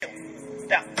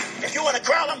You want to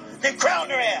crown them? Then crown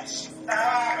their ass.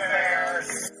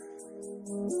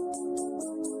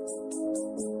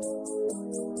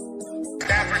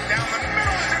 Stafford down the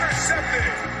middle is intercepted.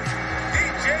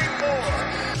 DJ Moore.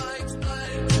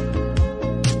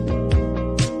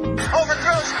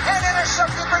 Overthrows and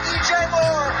intercepted for DJ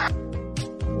Moore.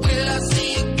 Will I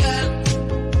see again?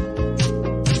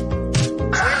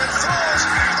 Freeman throws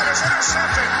and is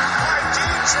intercepted by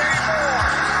DJ Moore.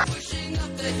 Pushing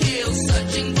up the hill,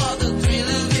 searching for the thrill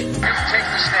of it. Takes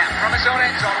the snap from his own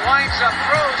end zone, lines up,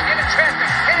 throws into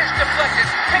traffic, it is deflected,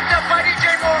 picked up by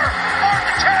DJ Moore. Moore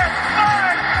to 10,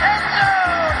 5, end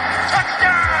zone,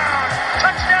 touchdown,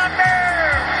 touchdown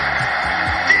Bears.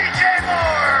 DJ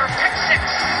Moore, pick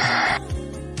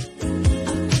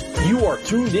 6. You are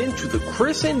tuned in to the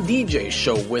Chris and DJ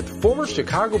Show with former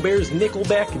Chicago Bears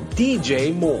nickelback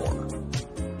DJ Moore.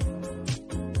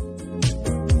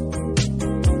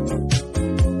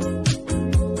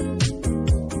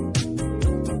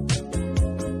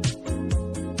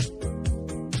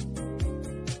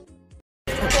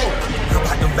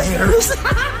 Bears.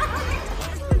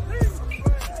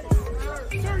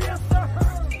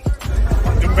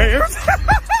 The Bears. How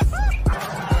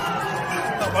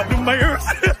about the Bears?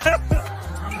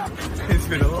 It's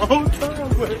been a long time,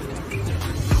 but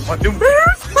how about the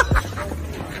Bears?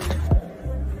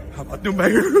 How about the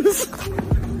Bears?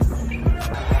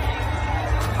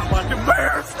 How about the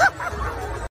Bears?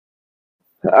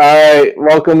 All right,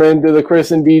 welcome into the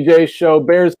Chris and DJ Show.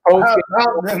 Bears post.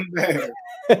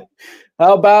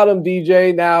 How about him,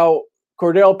 DJ? Now,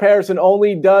 Cordell Patterson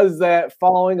only does that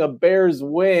following a Bears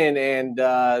win, and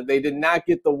they did not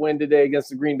get the win today against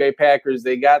the Green Bay Packers.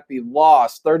 They got the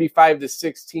loss,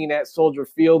 35-16 at Soldier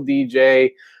Field,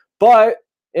 DJ. But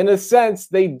in a sense,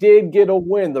 they did get a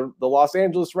win. The Los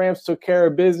Angeles Rams took care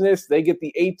of business. They get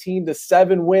the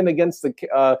 18-7 win against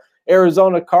the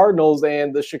Arizona Cardinals,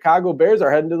 and the Chicago Bears are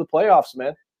heading to the playoffs,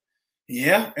 man.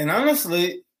 Yeah, and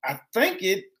honestly, I think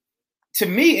it, to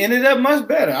me, ended up much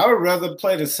better. I would rather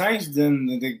play the Saints than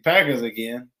the Packers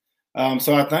again.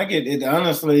 So I think it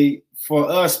honestly,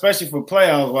 for us, especially for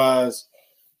playoff-wise,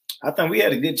 I think we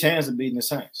had a good chance of beating the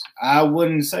Saints. I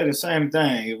wouldn't say the same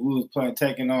thing if we was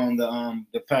taking on the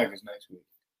Packers next week.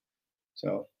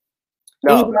 So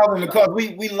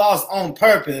we lost on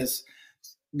purpose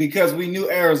because we knew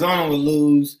Arizona would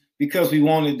lose because we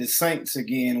wanted the Saints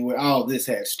again where all this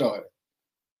had started.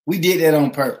 We did that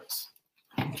on purpose.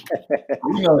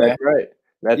 You know that. That's right.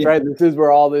 That's right. This is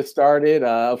where all this started.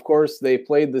 Of course, they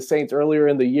played the Saints earlier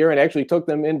in the year and actually took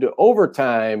them into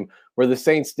overtime where the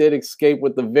Saints did escape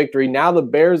with the victory. Now the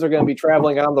Bears are going to be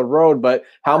traveling on the road, but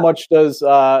how much does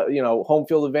home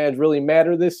field advantage really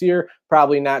matter this year?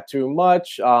 Probably not too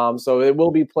much. So it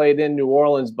will be played in New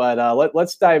Orleans, but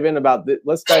let's dive in about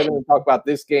let's dive in and talk about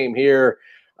this game here,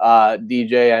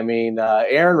 DJ. I mean,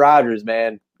 Aaron Rodgers,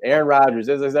 man. Aaron Rodgers,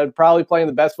 as I said, probably playing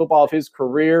the best football of his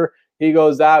career. He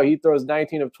goes out, he throws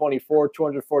 19 of 24,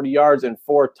 240 yards and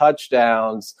 4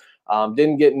 touchdowns.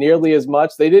 Didn't get nearly as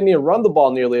much. They didn't even run the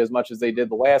ball nearly as much as they did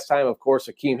the last time. Of course,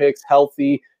 Akeem Hicks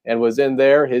healthy and was in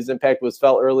there. His impact was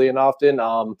felt early and often.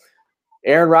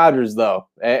 Aaron Rodgers, though,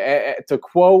 to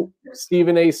quote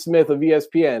Stephen A. Smith of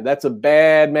ESPN, that's a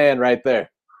bad man right there.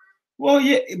 Well,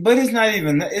 yeah, but it's not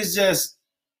even – it's just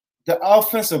the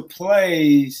offensive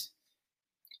plays –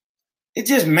 it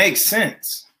just makes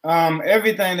sense.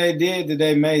 Everything they did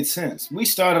today made sense. We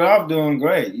started off doing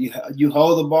great. You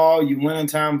hold the ball, you win in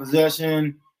time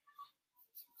possession.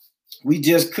 We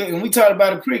just couldn't. We talked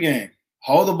about it pregame.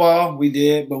 Hold the ball, we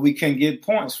did, but we couldn't get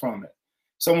points from it.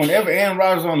 So whenever Aaron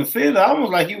Rodgers was on the field, I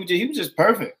almost like he was just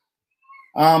perfect.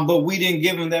 But we didn't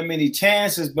give him that many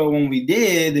chances. But when we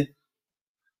did, it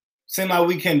seemed like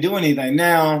we couldn't do anything.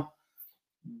 Now,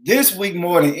 this week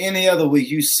more than any other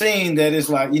week, you've seen that it's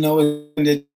like,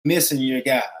 it's missing your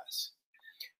guys.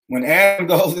 When Adam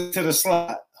goes into the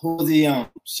slot, who's he on?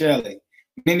 Shelley.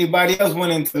 When anybody else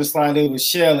went into the slot, it was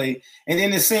Shelley. And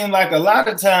then it seemed like a lot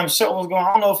of times Schultz was going,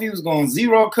 I don't know if he was going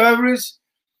zero coverage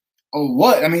or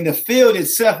what. I mean, the field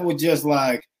itself was just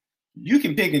like, you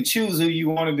can pick and choose who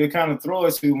you wanted to kind of throw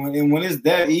it to. And when it's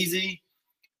that easy,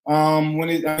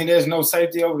 there's no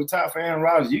safety over the top for Aaron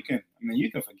Rodgers, you can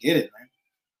forget it, man.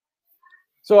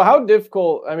 So how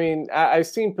difficult, I've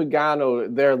seen Pagano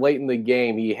there late in the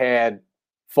game. He had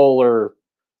Fuller,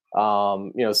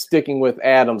 sticking with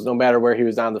Adams no matter where he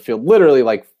was on the field, literally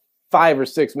like 5 or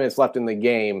 6 minutes left in the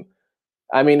game.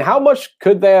 I mean, how much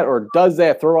could that or does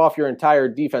that throw off your entire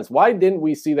defense? Why didn't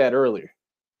we see that earlier?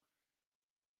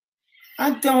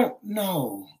 I don't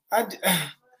know.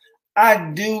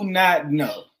 I do not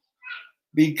know.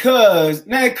 Because,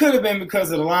 now it could have been because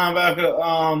of the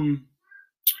linebacker,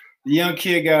 The young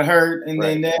kid got hurt, and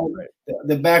then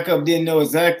the backup didn't know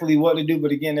exactly what to do.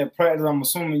 But again, at practice, I'm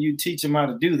assuming you teach him how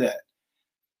to do that.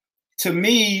 To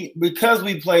me, because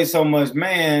we play so much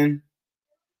man,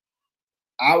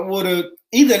 I would have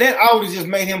either that I would have just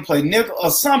made him play nickel or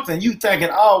something. You thinking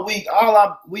all week,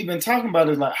 we've been talking about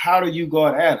is like, how do you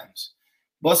guard Adams?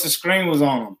 Buster Screen was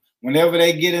on him. Whenever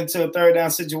they get into a third down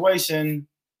situation,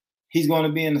 he's going to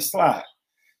be in the slot.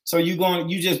 So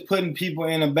you just putting people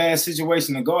in a bad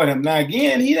situation to guard him. Now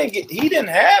again, he didn't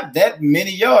have that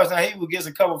many yards. Now he would get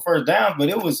a couple first downs, but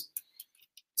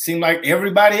seemed like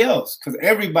everybody else because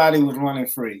everybody was running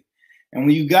free. And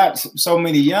when you got so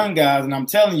many young guys, and I'm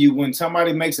telling you, when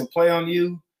somebody makes a play on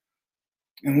you,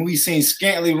 and we seen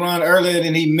Scantling run earlier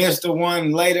and he missed the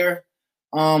one later,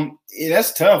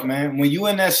 that's tough, man. When you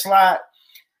in that slot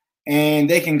and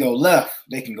they can go left,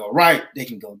 they can go right, they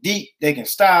can go deep, they can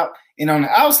stop. And on the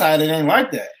outside, it ain't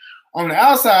like that. On the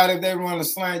outside, if they run a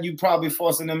slant, you probably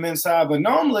forcing them inside. But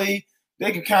normally,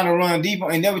 they can kind of run deep,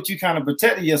 and that's what you kind of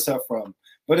protecting yourself from.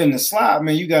 But in the slot,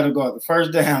 man, you got to go at the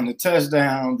first down, the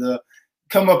touchdown, the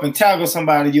come up and tackle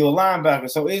somebody, you're a linebacker.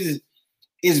 So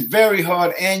it's very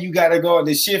hard, and you got to go at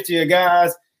the shiftier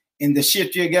guys. And the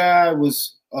shiftier guy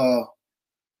was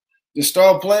the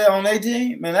star player on their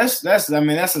team. Man, that's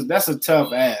a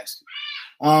tough ask.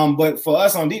 But for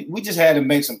us on deep, we just had to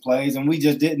make some plays, and we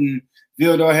just didn't.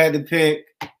 Vildor had to pick.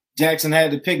 Jackson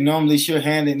had to pick. Normally,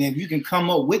 sure-handed. And if you can come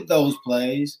up with those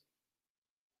plays,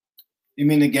 I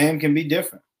mean, the game can be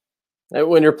different.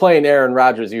 When you're playing Aaron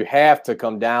Rodgers, you have to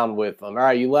come down with them. All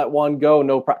right, you let one go,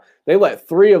 no problem. They let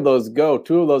 3 of those go,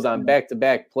 2 of those on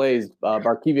back-to-back plays.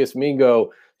 Barkevius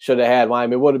Mingo should have had one. I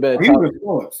mean, it would have been he was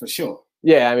for for sure.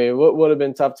 Yeah, I mean, it would have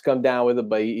been tough to come down with it,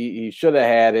 but he should have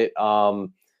had it.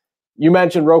 You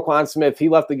mentioned Roquan Smith. He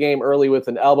left the game early with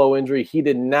an elbow injury. He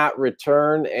did not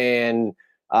return, and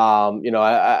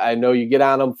I know you get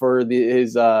on him for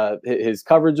his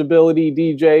coverage ability,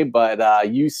 DJ,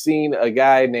 but you've seen a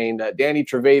guy named Danny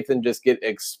Trevathan just get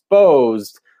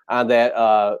exposed on that,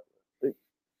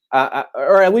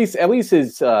 or at least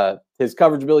his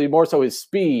coverage ability, more so his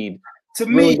speed. To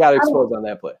really me, got exposed on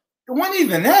that play. It wasn't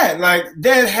even that. Like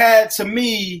that had to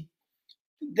me,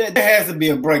 that has to be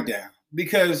a breakdown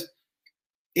because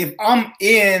if I'm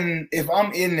in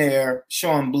there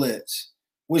showing blitz,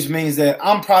 which means that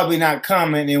I'm probably not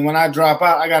coming, and when I drop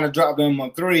out, I got to drop them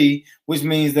on 3, which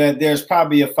means that there's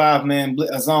probably a 5-man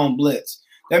a zone blitz.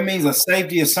 That means a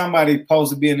safety is somebody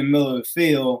supposed to be in the middle of the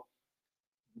field,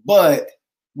 but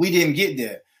we didn't get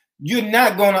there. You're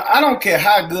not going to – I don't care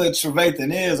how good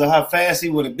Trevathan is or how fast he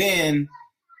would have been,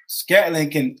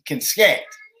 Scantling can scat.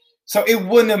 So it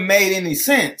wouldn't have made any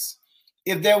sense.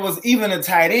 If there was even a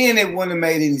tight end, it wouldn't have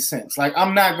made any sense. Like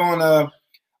I'm not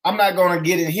gonna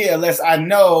get in here unless I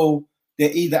know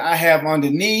that either I have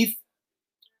underneath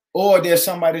or there's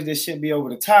somebody that should be over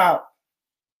the top.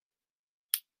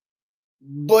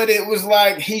 But it was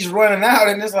like he's running out,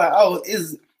 and it's like, oh,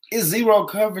 it's zero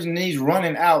coverage, and he's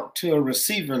running out to a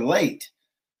receiver late.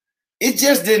 It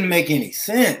just didn't make any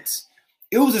sense.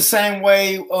 It was the same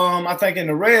way, I think, in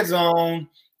the red zone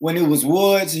when it was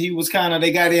Woods. He was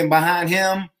they got in behind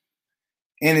him,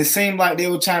 and it seemed like they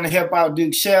were trying to help out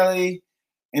Duke Shelley.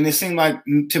 And it seemed like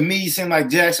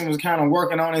Jackson was kind of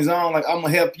working on his own, like, I'm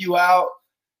going to help you out,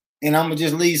 and I'm going to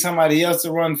just leave somebody else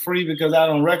to run free because I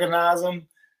don't recognize them.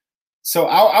 So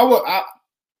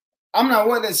I'm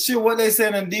not sure what they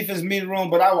said in the defense meeting room,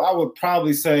 but I would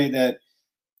probably say that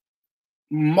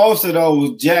most of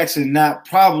those Jackson not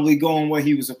probably going where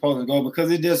he was supposed to go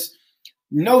because it just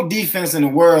no defense in the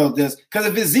world does. Because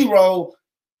if it's zero,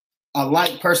 a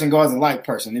like person guards a like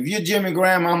person. If you're Jimmy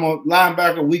Graham, I'm a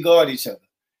linebacker, we guard each other.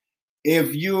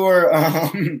 If you're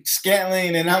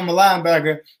Scantling and I'm a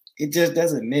linebacker, it just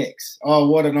doesn't mix. All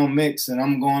water don't mix, and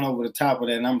I'm going over the top of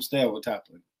that, and I'm staying over top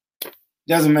of it.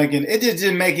 It just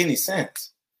didn't make any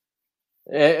sense.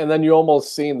 And then you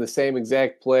almost seen the same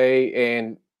exact play,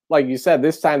 and like you said,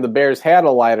 this time the Bears had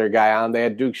a lighter guy on. They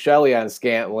had Duke Shelley on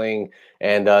Scantling,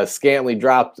 and Scantling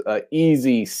dropped an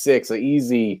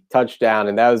easy touchdown,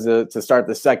 and that was to start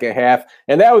the second half.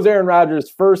 And that was Aaron Rodgers'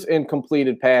 first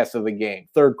incompleted pass of the game,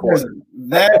 third quarter.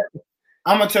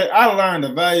 I'm going to tell you, I learned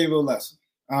a valuable lesson.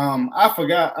 I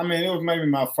forgot. I mean, it was maybe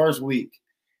my first week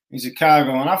in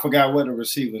Chicago, and I forgot what the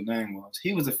receiver's name was.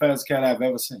 He was the fastest cat I've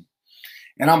ever seen.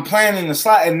 And I'm playing in the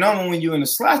slot. And normally when you're in the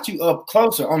slot, you up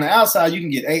closer. On the outside, you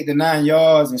can get 8 to 9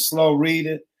 yards and slow read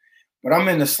it. But I'm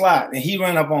in the slot, and he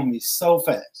ran up on me so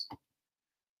fast.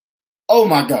 Oh,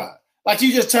 my God. Like,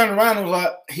 you just turned around and was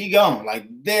like, he gone. Like,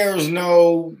 there's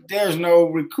no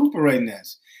recuperating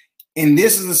this. And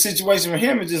this is a situation for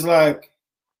him. It's just like,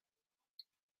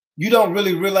 you don't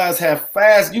really realize how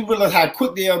fast, you realize how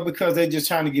quick they are because they're just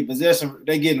trying to get possession.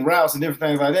 They're getting routes and different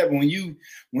things like that. But when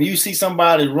you see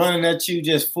somebody running at you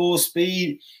just full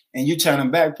speed and you trying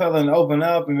to backpedal and open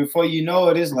up, and before you know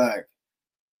it, it's like,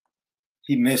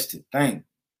 he missed it. Thank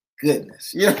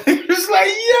goodness. You know, it's like,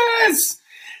 yes.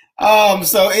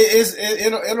 So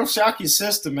it'll shock your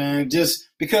system, man. Just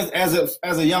because as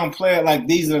a young player, like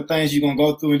these are the things you're gonna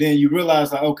go through, and then you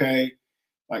realize like, okay,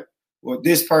 like, well,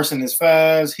 this person is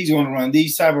fast. He's gonna run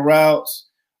these type of routes.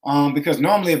 Because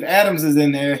normally if Adams is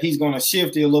in there, he's gonna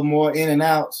shift you a little more in and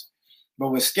outs. But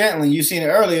with Scantling, you seen it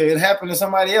earlier. It happened to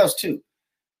somebody else too.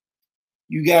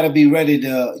 You got to be ready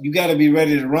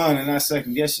to run and not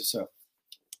second guess yourself.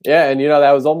 Yeah, and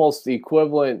that was almost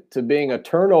equivalent to being a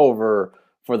turnover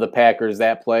for the Packers,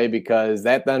 that play, because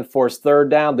that then forced third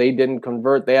down. They didn't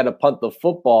convert. They had to punt the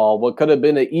football. What could have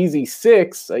been an easy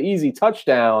easy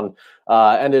touchdown,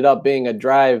 ended up being a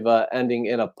drive ending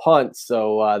in a punt.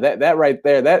 So that right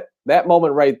there, that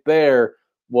moment right there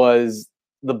was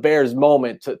the Bears'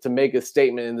 moment to make a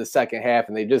statement in the second half,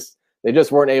 and they just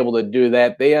weren't able to do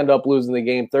that. They end up losing the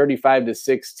game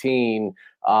 35-16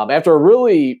 after a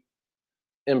really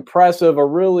impressive, a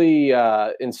really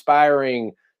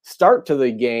inspiring start to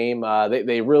the game.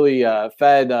 They really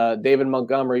fed David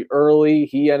Montgomery early.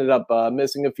 He ended up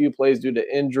missing a few plays due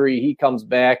to injury. He comes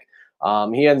back.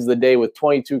 He ends the day with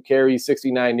 22 carries,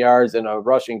 69 yards, and a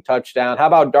rushing touchdown. How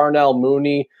about Darnell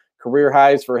Mooney? Career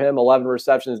highs for him, 11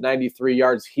 receptions, 93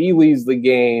 yards. He leaves the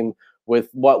game with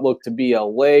what looked to be a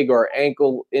leg or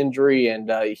ankle injury,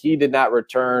 and he did not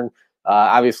return.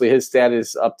 Obviously, his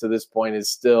status up to this point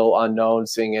is still unknown,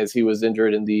 seeing as he was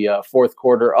injured in the fourth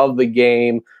quarter of the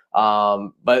game.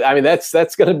 But, I mean, that's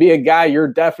going to be a guy you're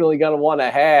definitely going to want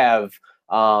to have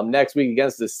next week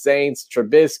against the Saints.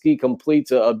 Trubisky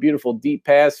completes a beautiful deep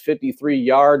pass, 53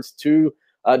 yards to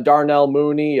Darnell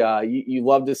Mooney. You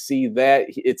love to see that.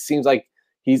 It seems like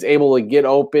he's able to get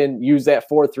open, use that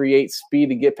 4.38 speed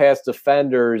to get past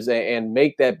defenders and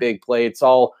make that big play. It's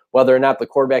all whether or not the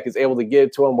quarterback is able to get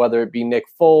it to him, whether it be Nick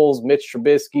Foles, Mitch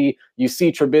Trubisky. You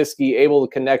see Trubisky able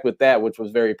to connect with that, which was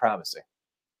very promising.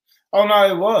 Oh,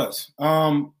 no, it was.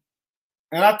 And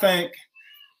I think,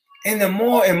 and the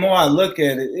more and more I look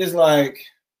at it, it's like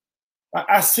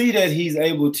I see that he's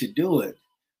able to do it,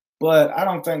 but I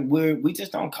don't think we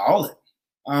just don't call it.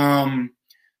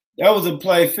 That was a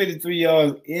play, 53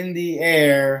 yards in the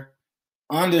air,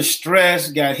 under stress,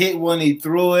 got hit when he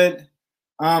threw it.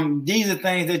 These are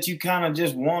things that you kind of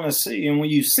just want to see. And when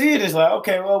you see it, it's like,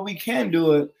 okay, well, we can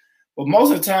do it. But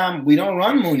most of the time, we don't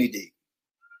run Mooney deep.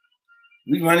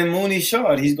 We running Mooney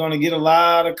short. He's going to get a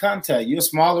lot of contact. You're a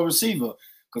smaller receiver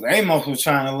because Amos was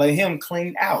trying to lay him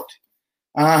clean out.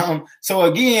 So,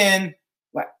 again,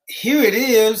 like here it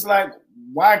is. Like,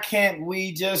 why can't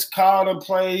we just call the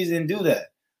plays and do that?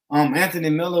 Anthony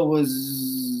Miller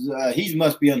he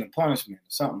must be under punishment or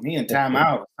something. He in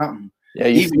timeout or something. Yeah,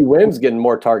 you see Wims getting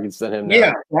more targets than him now.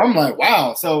 Yeah, I'm like,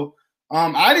 wow. So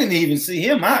I didn't even see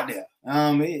him out there.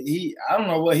 I don't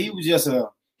know what he was just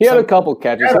he had a couple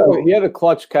catches. He had a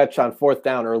clutch catch on fourth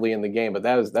down early in the game, but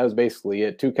that was basically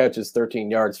it. 2 catches,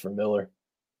 13 yards for Miller.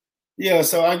 Yeah,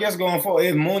 so I guess going forward,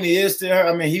 if Mooney is there,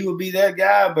 I mean, he would be that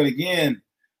guy. But again,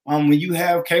 when you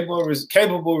have capable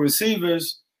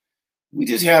receivers, we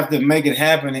just have to make it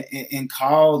happen and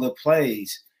call the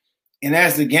plays. And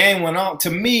as the game went on,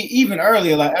 to me, even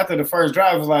earlier, like after the first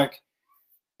drive, it was like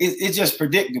it's just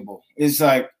predictable. It's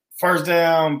like first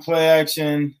down, play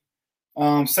action,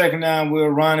 second down, we'll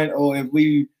run it. Or if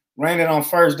we ran it on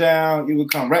first down, it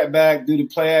would come right back, do the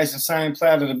play action, same play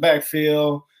out of the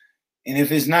backfield. And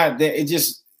if it's not there, it's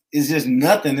just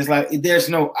nothing. It's like there's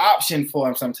no option for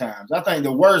him sometimes. I think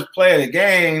the worst play of the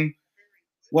game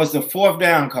was the fourth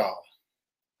down call.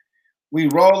 We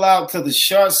roll out to the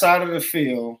short side of the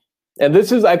field. And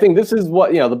I think this is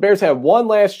what, the Bears have one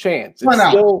last chance.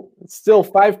 It's still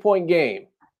 5-point game.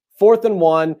 4th and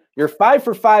 1. You're 5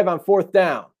 for 5 on fourth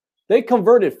down. They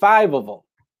converted 5 of them.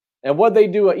 And what they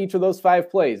do at each of those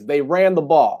 5 plays, they ran the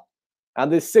ball on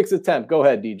this 6th attempt. Go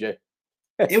ahead, DJ.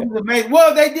 It was amazing.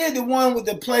 Well, they did the one with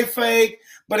the play fake.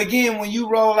 But again, when you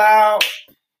roll out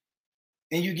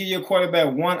and you give your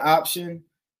quarterback one option,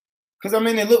 because, I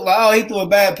mean, it looked like, oh, he threw a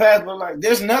bad pass, but, like,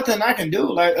 there's nothing I can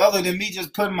do, like, other than me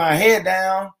just putting my head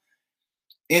down.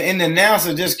 And the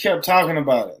announcer just kept talking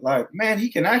about it. Like, man, he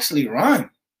can actually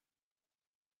run.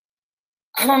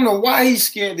 I don't know why he's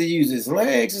scared to use his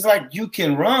legs. It's like, you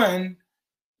can run,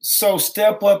 so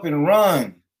step up and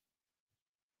run.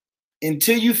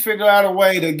 Until you figure out a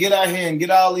way to get out here and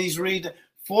get all these reads.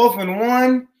 4th and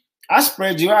 1, I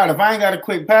spread you out. If I ain't got a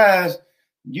quick pass,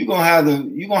 you're gonna have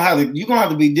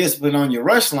to be disciplined on your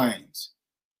rush lanes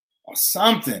or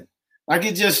something. Like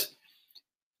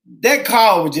that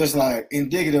call was just like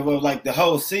indicative of like the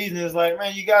whole season. It's like,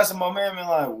 man, you got some momentum.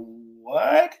 Like,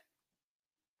 what?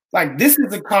 Like, this is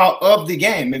the call of the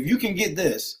game. If you can get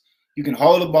this, you can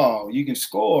hold the ball, you can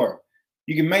score,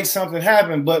 you can make something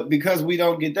happen. But because we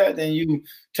don't get that, then you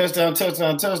touchdown,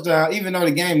 even though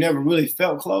the game never really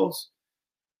felt close.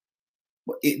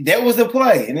 That was the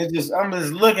play. And I'm just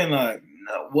looking like,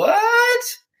 no, what?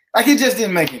 Like, it just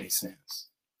didn't make any sense.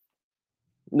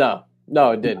 No,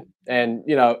 it didn't. And,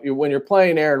 when you're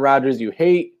playing Aaron Rodgers, you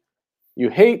hate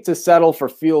to settle for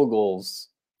field goals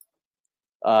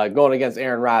going against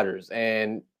Aaron Rodgers.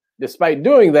 And despite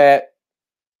doing that,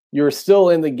 you're still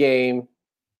in the game,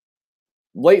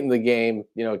 late in the game,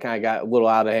 kind of got a little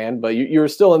out of hand, but you were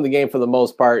still in the game for the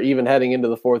most part, even heading into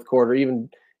the fourth quarter, even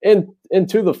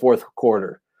into the fourth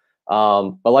quarter.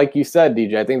 But like you said,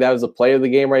 DJ, I think that was the play of the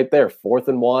game right there. 4th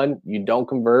and 1, you don't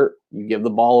convert, you give the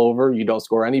ball over, you don't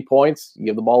score any points, you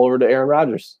give the ball over to Aaron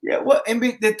Rodgers. Yeah, well, and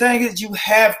the thing is, you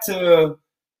have to.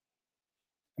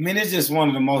 I mean, it's just one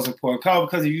of the most important calls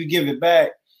because if you give it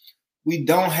back, we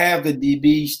don't have the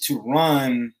DBs to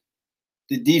run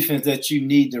the defense that you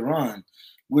need to run.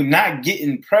 We're not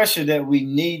getting pressure that we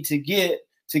need to get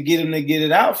them to get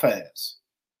it out fast.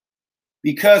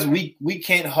 Because we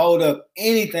can't hold up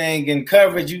anything in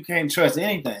coverage, you can't trust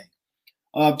anything.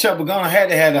 Chuck Pagano had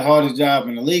to have the hardest job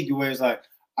in the league where it's like,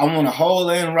 I want to hold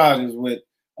Aaron Rodgers with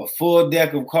a full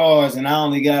deck of cards and I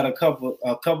only got a couple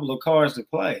of cards to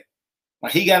play.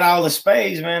 Like, he got all the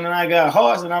spades, man, and I got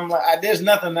hearts, and I'm like, there's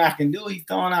nothing I can do. He's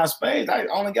throwing out spades. I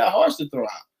only got hearts to throw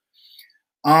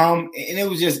out. And it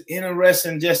was just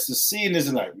interesting just to see, and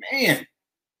it's like, man,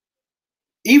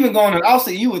 even going to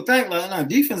also, you would think, like, no,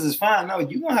 defense is fine. No,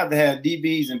 you're going to have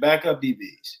DBs and backup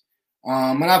DBs.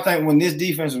 And I think when this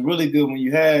defense is really good, when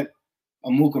you had a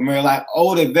Mukamara, like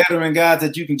older veteran guys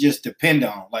that you can just depend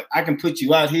on. Like, I can put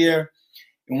you out here.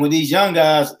 And with these young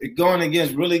guys going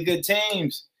against really good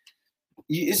teams,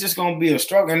 it's just going to be a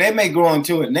struggle. And they may grow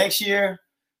into it next year,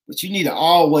 but you need to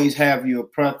always have your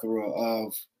plethora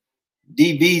of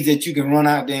DBs that you can run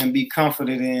out there and be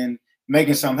confident in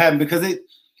making something happen. Because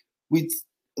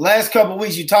last couple of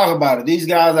weeks you talk about it, these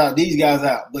guys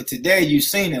out. But today you've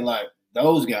seen it, like,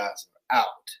 those guys are out.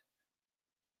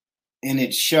 And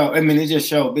it showed. I mean, it just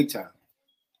showed big time.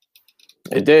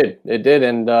 It did.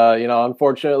 And,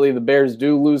 unfortunately, the Bears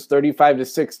do lose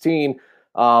 35-16.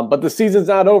 But the season's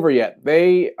not over yet.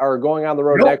 They are going on the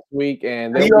road next week,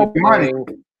 and they'll be playing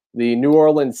the New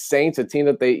Orleans Saints, a team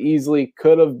that they easily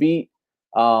could have beat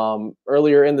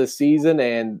earlier in the season.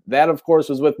 And that, of course,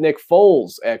 was with Nick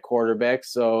Foles at quarterback.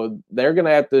 So they're going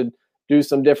to have to do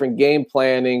some different game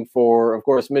planning for, of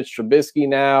course, Mitch Trubisky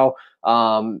now.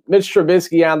 Mitch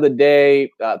Trubisky on the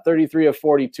day, 33 of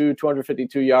 42,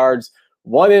 252 yards,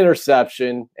 1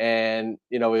 interception. And,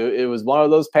 it was one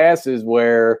of those passes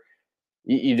where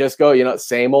you just go,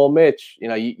 same old Mitch.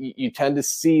 You tend to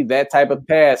see that type of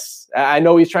pass. I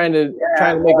know he's trying to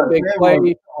make a big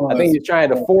play. I think he's trying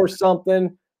to force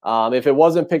something. If it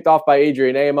wasn't picked off by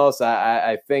Adrian Amos,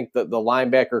 I think that the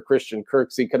linebacker Christian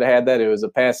Kirksey could have had that. It was a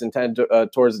pass intended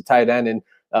towards the tight end in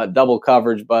double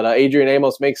coverage, but Adrian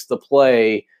Amos makes the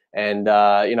play. And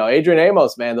Adrian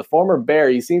Amos, man, the former Bear,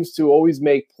 he seems to always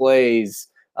make plays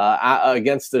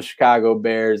against the Chicago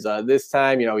Bears. This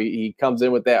time, he comes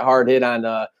in with that hard hit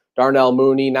on Darnell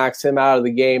Mooney, knocks him out of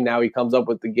the game. Now he comes up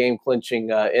with the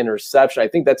game-clinching interception. I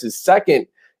think that's his second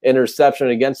interception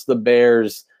against the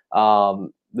Bears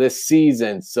this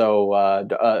season. So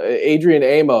Adrian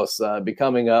Amos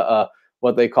becoming a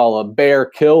what they call a Bear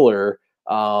killer.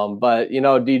 But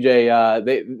DJ,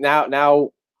 they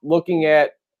now looking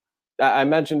at. I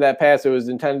mentioned that pass. It was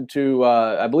intended to,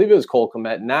 I believe it was Cole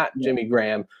Kmet, not Jimmy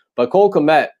Graham, but Cole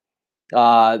Kmet.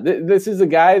 This is a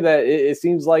guy that it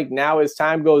seems like now as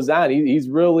time goes on, he's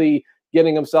really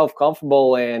getting himself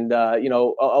comfortable. And, a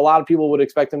lot of people would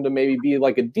expect him to maybe be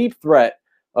like a deep threat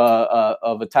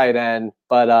of a tight end.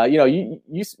 But,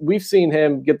 we've seen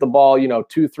him get the ball,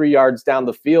 2-3 yards down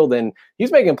the field, and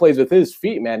he's making plays with his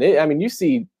feet, man. You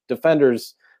see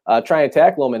defenders try and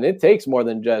tackle him, and it takes more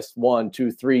than just 1,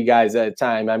 2, 3 guys at a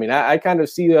time. I kind of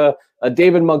see a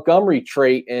David Montgomery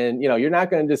trait, and you're not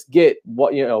going to just get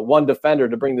one defender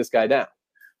to bring this guy down.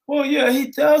 Well, yeah, he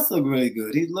does look really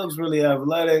good. He looks really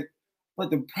athletic, but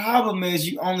the problem is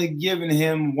you only giving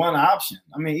him one option.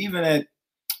 Even at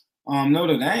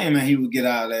Notre Dame, and he would get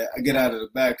out of the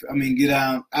back.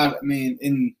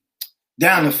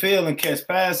 Down the field and catch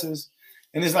passes.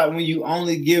 And it's like when you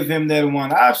only give him that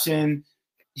one option,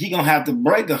 he gonna have to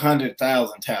break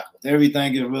 100,000 tackles.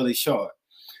 Everything is really short.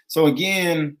 So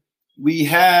again, we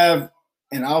have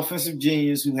an offensive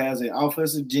genius who has an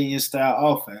offensive genius style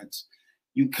offense.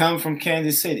 You come from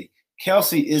Kansas City.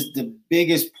 Kelsey is the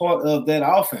biggest part of that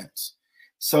offense.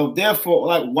 So therefore,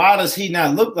 like, why does he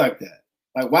not look like that?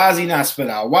 Like, why is he not spread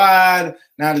out wide?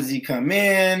 Now does he come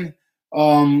in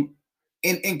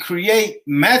and create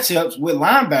matchups with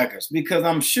linebackers? Because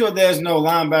I'm sure there's no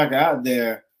linebacker out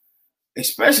there,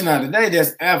 especially not today,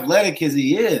 that's athletic as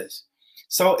he is.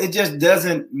 So it just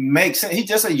doesn't make sense. He's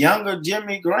just a younger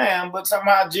Jimmy Graham, but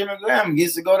somehow Jimmy Graham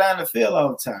gets to go down the field all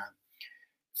the time.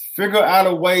 Figure out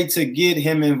a way to get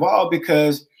him involved,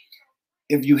 because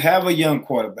if you have a young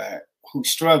quarterback who's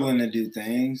struggling to do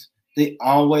things, they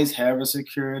always have a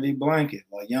security blanket.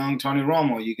 Like young Tony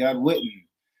Romo, you got Witten.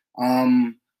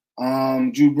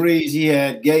 Drew Brees, he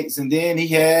had Gates, and then he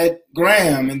had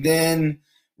Graham, and then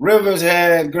Rivers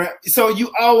had Graham. So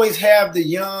you always have a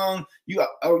young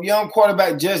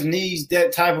quarterback just needs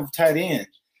that type of tight end.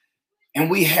 And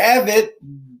we have it,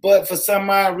 but for some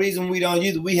odd reason we don't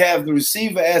use it. We have the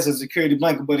receiver as a security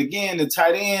blanket. But again, the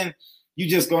tight end, you're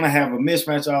just going to have a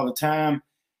mismatch all the time.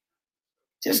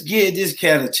 Just give this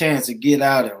cat a chance to get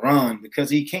out and run,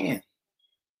 because he can.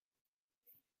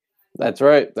 That's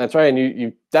right. That's right. And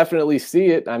you definitely see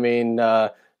it. I mean,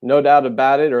 no doubt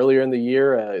about it. Earlier in the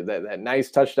year, that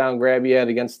nice touchdown grab he had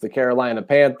against the Carolina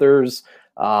Panthers.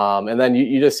 And then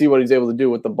you just see what he's able to do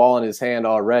with the ball in his hand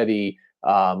already.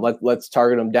 Let's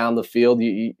target him down the field.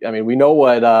 I mean, we know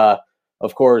what,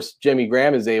 of course, Jimmy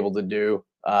Graham is able to do,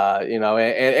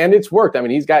 and it's worked. I mean,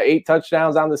 he's got 8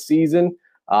 touchdowns on the season.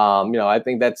 I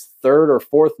think that's 3rd or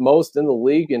 4th most in the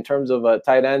league in terms of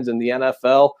tight ends in the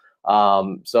NFL.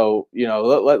 So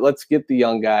let's get the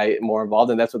young guy more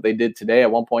involved, and that's what they did today.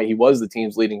 At one point, he was the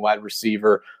team's leading wide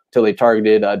receiver until they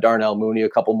targeted Darnell Mooney a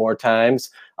couple more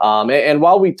times. And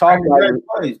while we talk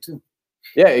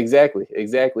yeah, exactly.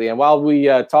 And while we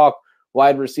talk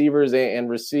wide receivers and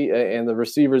the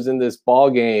receivers in this ball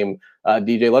game,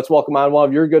 DJ, let's welcome on one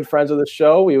of your good friends of the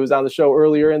show. He was on the show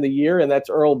earlier in the year, and that's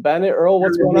Earl Bennett. Earl,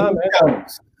 what's going on,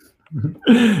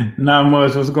 man? Not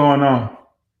much. What's going on?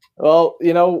 Well,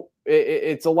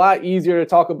 it's a lot easier to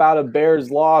talk about a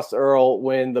Bears loss, Earl,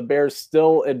 when the Bears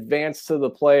still advance to the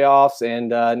playoffs, and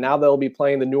now they'll be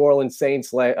playing the New Orleans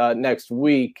Saints next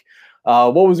week.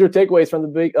 What was your takeaways from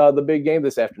the big game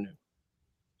this afternoon?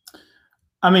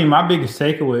 I mean, my biggest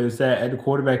takeaway is that at the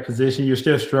quarterback position, you're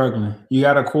still struggling. You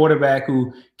got a quarterback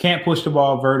who can't push the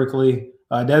ball vertically,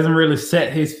 doesn't really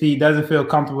set his feet, doesn't feel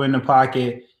comfortable in the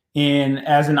pocket. And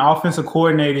as an offensive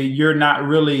coordinator, you're not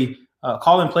really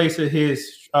calling plays to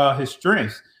his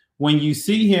strengths. When you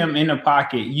see him in the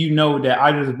pocket, you know that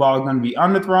either the ball is going to be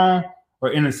underthrown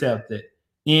or intercepted.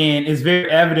 And it's very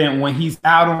evident when he's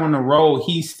out on the road,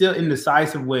 he's still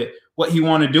indecisive with what he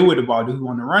want to do with the ball. Do he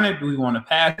want to run it? Do he want to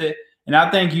pass it? And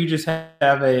I think you just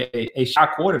have a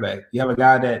shot quarterback. You have a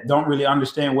guy that don't really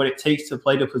understand what it takes to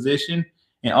play the position,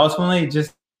 and ultimately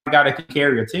just got to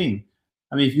carry a team.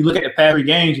 I mean, if you look at the past 3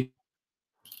 games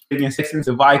against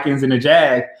the Vikings and the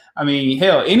Jags, I mean,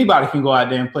 hell, anybody can go out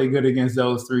there and play good against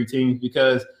those 3 teams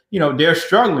because, they're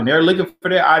struggling. They're looking for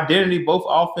their identity both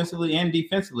offensively and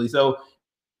defensively. So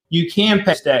you can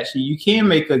pass that sheet. You can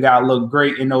make a guy look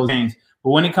great in those games.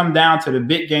 But when it comes down to the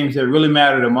big games that really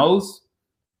matter the most,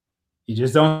 you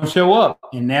just don't show up.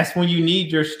 And that's when you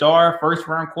need your star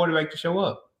first-round quarterback to show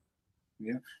up.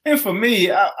 Yeah. And for me,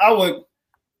 I would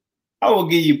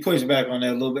give you pushback on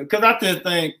that a little bit, because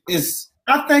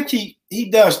I think he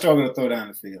does struggle to throw down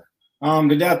the field.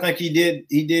 I think he did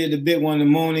the big one to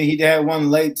Mooney. He had one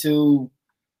late to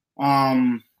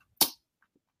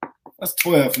what's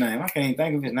 12th name? I can't even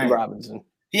think of his name. Robinson.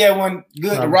 He had one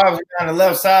good to Robinson down the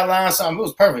left sideline. Something. It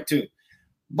was perfect too.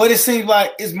 But it seems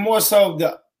like it's more so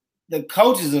the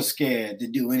coaches are scared to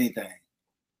do anything.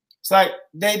 It's like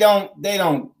they don't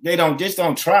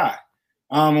try.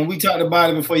 And we talked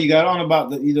about it before you got on about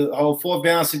the whole 4th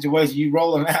down situation. You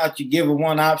roll him out, you give him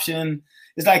one option.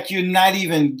 It's like you're not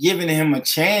even giving him a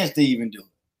chance to even do it.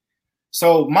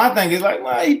 So my thing is like,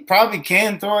 well, he probably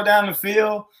can throw it down the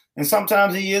field, and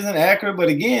sometimes he isn't accurate. But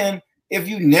again, if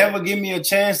you never give me a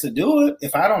chance to do it,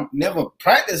 if I don't never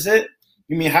practice it,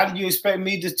 I mean, how do you expect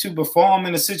me just to perform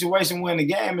in a situation where in the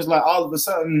game it's like all of a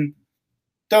sudden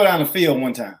throw down the field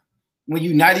one time when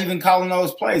you're not even calling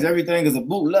those plays? Everything is a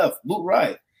boot left, boot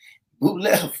right, boot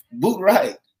left, boot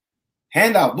right,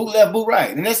 handoff, boot left, boot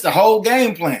right. And that's the whole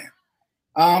game plan.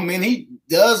 And he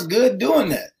does good doing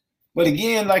that. But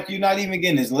again, like you're not even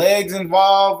getting his legs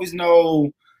involved. There's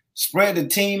no spread the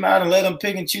team out and let him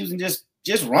pick and choose and just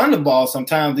run the ball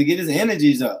sometimes to get his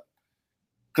energies up.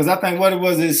 Because I think what it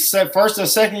was his first or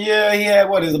second year, he had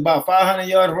about 500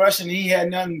 yards rushing. He had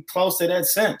nothing close to that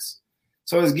since.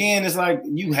 So again, it's like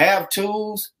you have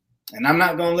tools, and I'm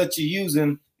not going to let you use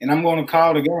them, and I'm going to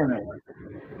call the game that way.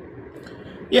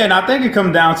 Yeah, and I think it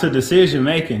comes down to decision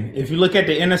making. If you look at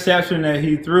the interception that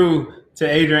he threw to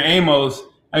Adrian Amos,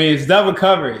 I mean, it's double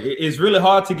cover. It's really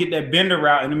hard to get that bender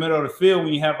route in the middle of the field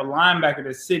when you have a linebacker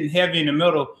that's sitting heavy in the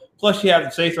middle, plus you have the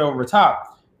safety over top.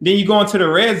 Then you go into the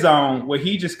red zone where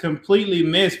he just completely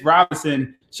missed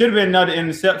Robinson. Should have been another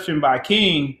interception by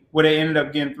King where they ended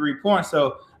up getting 3 points.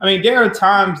 So, I mean, there are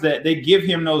times that they give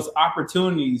him those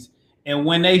opportunities, and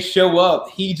when they show up,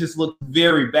 he just looks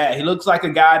very bad. He looks like a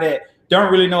guy that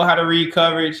don't really know how to read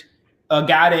coverage, a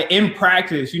guy that in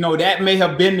practice, that may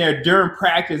have been there during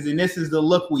practice, and this is the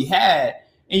look we had.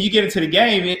 And you get into the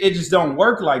game, it just don't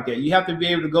work like that. You have to be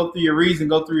able to go through your reads and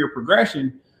go through your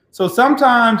progression. So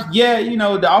sometimes,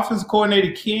 the offensive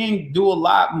coordinator can do a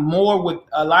lot more with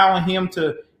allowing him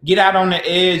to get out on the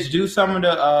edge, do some of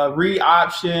the read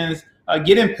options,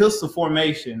 get in pistol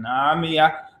formation.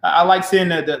 I like seeing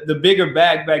the bigger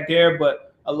back there,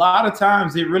 but a lot of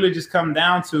times it really just comes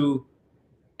down to,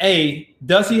 A,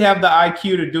 does he have the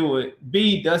IQ to do it?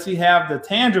 B, does he have the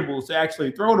tangibles to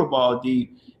actually throw the ball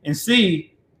deep? And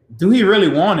C, do he really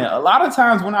want it? A lot of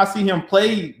times when I see him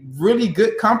play really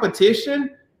good competition,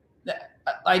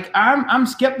 like I'm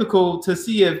skeptical to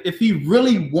see if he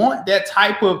really want that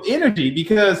type of energy,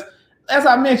 because as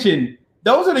I mentioned,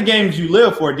 those are the games you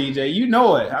live for, DJ. You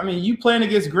know it. I mean, you playing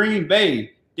against Green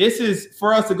Bay. This is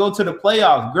for us to go to the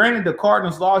playoffs. Granted, the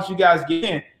Cardinals lost, you guys get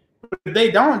in. If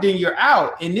they don't, then you're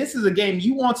out. And this is a game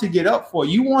you want to get up for.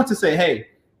 You want to say, hey,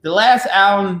 the last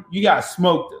Allen, you guys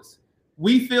smoked us.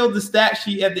 We filled the stat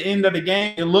sheet at the end of the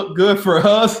game. It looked good for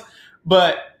us,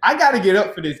 but I got to get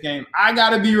up for this game. I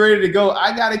got to be ready to go.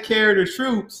 I got to carry the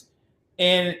troops,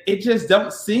 and it just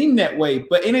don't seem that way.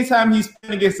 But anytime he's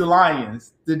playing against the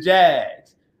Lions, the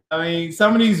Jags, I mean,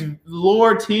 some of these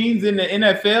lower teams in the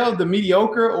NFL, the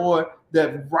mediocre or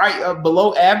the right up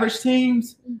below average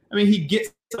teams, I mean, he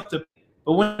gets up to.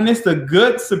 But when it's the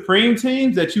good supreme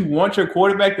teams that you want your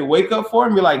quarterback to wake up for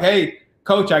and be like, hey,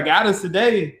 coach, I got us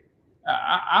today,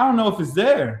 I don't know if it's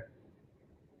there.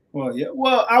 Well, yeah.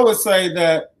 Well, I would say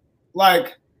that,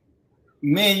 like,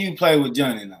 me and you play with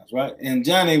Johnny now, right? And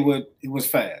Johnny was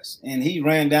fast, and he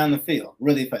ran down the field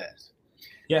really fast.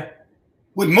 Yeah.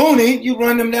 With Mooney, you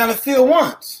run them down the field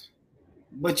once,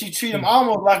 but you treat him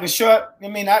almost like a short,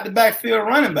 out the backfield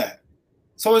running back.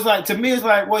 So it's like, to me, it's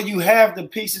like, well, you have the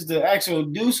pieces to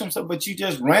actually do some stuff, but you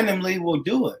just randomly will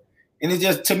do it. And it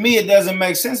just, to me, it doesn't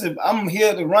make sense. If I'm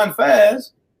here to run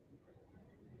fast,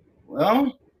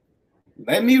 well,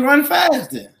 let me run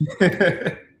fast then.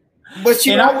 But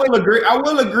I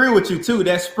will agree with you too.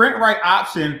 That sprint right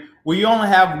option where you only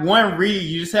have one read,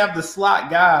 you just have the slot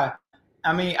guy.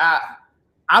 I mean,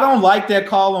 I don't like that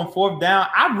call on fourth down.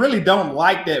 I really don't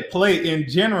like that play in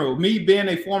general. Me being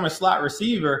a former slot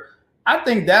receiver, I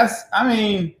think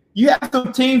you have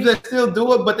some teams that still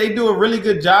do it, but they do a really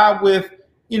good job with,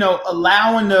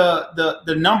 allowing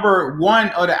the number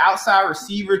one or the outside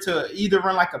receiver to either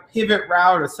run like a pivot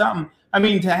route or something. I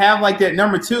mean, to have like that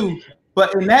number two.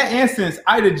 But in that instance,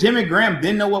 either Jimmy Graham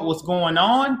didn't know what was going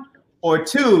on, or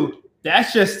two,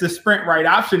 that's just the sprint right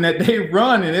option that they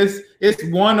run, and it's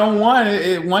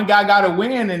one-on-one. One guy got to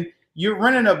win, and you're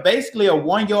running basically a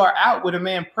 1 yard out with a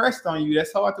man pressed on you.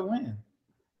 That's hard to win.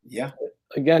 Yeah.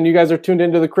 Again, you guys are tuned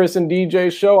into the Chris and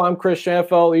DJ show. I'm Chris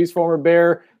Schanfeld. He's former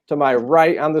Bear. To my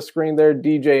right on the screen there,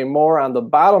 DJ Moore. On the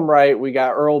bottom right, we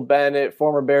got Earl Bennett,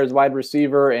 former Bears wide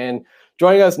receiver, and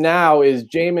joining us now is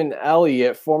Jamin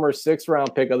Elliot, former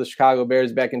 6th-round pick of the Chicago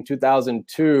Bears back in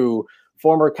 2002,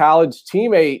 former college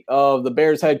teammate of the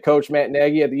Bears head coach Matt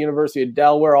Nagy at the University of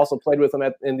Delaware, also played with him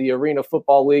in the Arena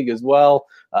Football League as well.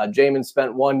 Jamin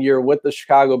spent 1 year with the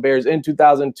Chicago Bears in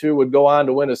 2002, would go on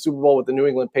to win a Super Bowl with the New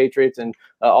England Patriots, and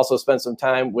also spent some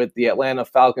time with the Atlanta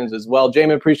Falcons as well.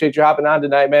 Jamin, appreciate you hopping on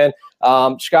tonight, man.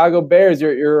 Chicago Bears,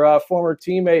 your former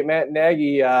teammate Matt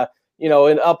Nagy, an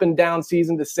up and down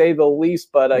season to say the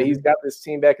least, but he's got this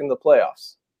team back in the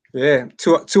playoffs. Yeah,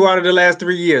 two out of the last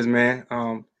 3 years, man.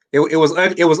 It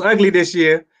was ugly this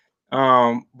year,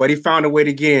 but he found a way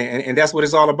to get in, and that's what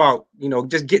it's all about.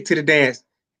 Just get to the dance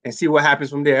and see what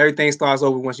happens from there. Everything starts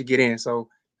over once you get in. So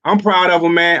I'm proud of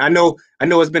him, man. I know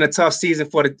it's been a tough season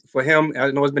for him.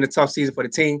 I know it's been a tough season for the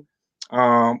team,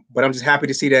 but I'm just happy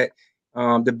to see that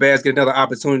the Bears get another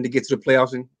opportunity to get to the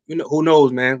playoffs. And who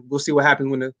knows, man? We'll see what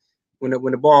happens when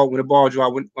the ball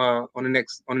drop on the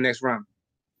next round.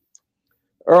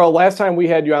 Earl, last time we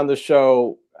had you on the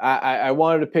show, I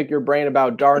wanted to pick your brain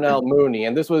about Darnell Mooney,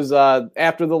 and this was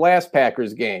after the last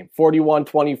Packers game,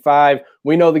 41-25.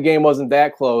 We know the game wasn't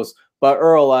that close, but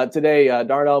Earl, today,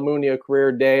 Darnell Mooney, a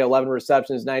career day, 11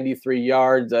 receptions, 93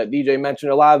 yards. DJ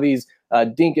mentioned a lot of these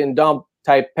dink and dump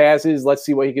type passes. Let's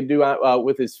see what he can do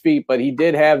with his feet, but he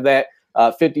did have that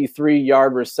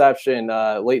 53-yard reception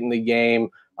late in the game.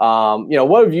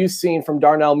 What have you seen from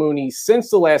Darnell Mooney since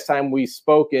the last time we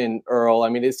spoken, Earl? I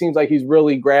mean, it seems like he's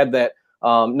really grabbed that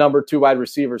number 2 wide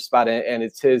receiver spot, and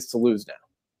it's his to lose now.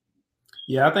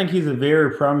 Yeah, I think he's a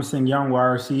very promising young wide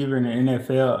receiver in the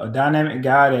NFL, a dynamic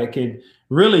guy that could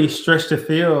really stretch the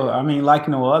field. I mean, like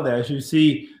no other. As you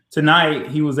see tonight,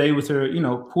 he was able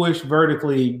to, push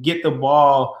vertically, get the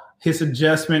ball. His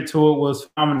adjustment to it was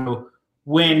phenomenal.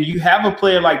 When you have a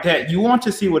player like that, you want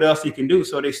to see what else he can do.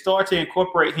 So they start to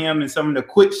incorporate him in some of the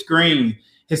quick screen,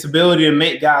 his ability to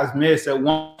make guys miss. At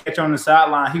one catch on the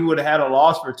sideline, he would have had a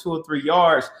loss for 2 or 3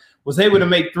 yards, was able to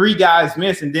make 3 guys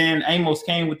miss, and then Amos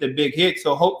came with the big hit.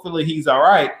 So hopefully he's all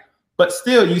right. But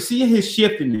still, you see his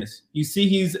shiftiness. You see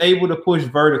he's able to push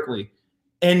vertically.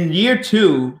 In year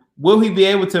 2, will he be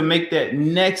able to make that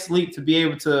next leap to be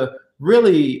able to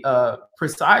really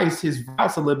precise his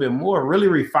routes a little bit more, really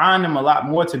refine them a lot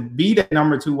more to be that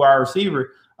number 2 wide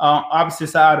receiver, opposite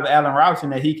side of Allen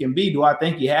Robinson that he can be? Do I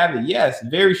think he has it? Yes,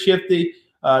 very shifty,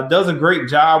 does a great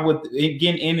job with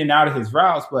getting in and out of his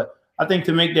routes. But I think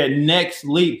to make that next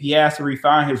leap, he has to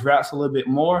refine his routes a little bit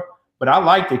more. But I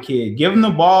like the kid. Give him the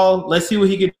ball. Let's see what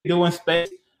he can do in space.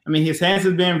 I mean, his hands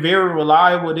have been very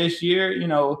reliable this year.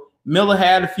 Miller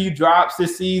had a few drops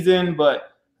this season, but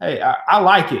hey, I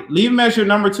like it. Leave him as your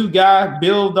number 2 guy,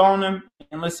 build on him,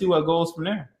 and let's see what goes from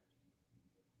there.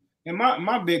 And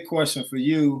my big question for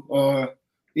you, or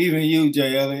even you,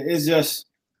 Jay Elliott, is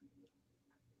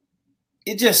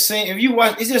it just seems, if you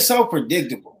watch, it's just so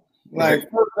predictable. Like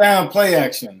first down, play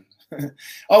action.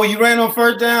 Oh, you ran on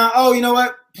first down. Oh, you know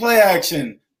what? Play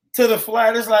action to the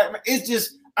flat. It's like, it's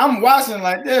just, I'm watching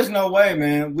like, there's no way,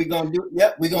 man. We're going to do it.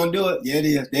 Yep, we're going to do it. Yeah, it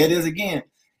is. There it is again.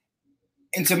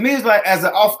 And to me, it's like, I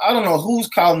don't know who's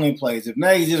calling them plays. If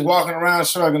Nagy's just walking around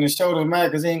shrugging his shoulders mad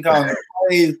because he ain't calling them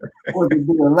plays, or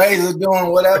the laser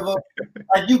doing whatever.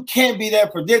 Like, you can't be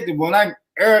that predictable. And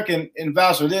Eric and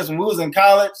vouch for this. When we was in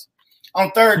college,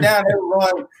 on third down, they would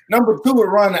run, number 2 would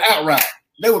run the out route.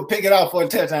 They would pick it off for a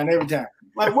touchdown every time.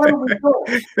 Like, what are we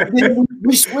doing? Then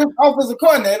we switched offensive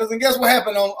coordinators, and guess what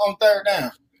happened on third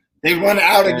down? They run it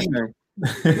out again.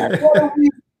 Like, what are we?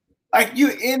 Like, you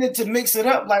in it to mix it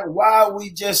up. Like, why are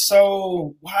you just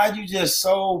so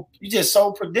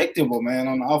predictable, man,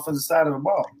 on the offensive side of the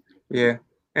ball? Yeah.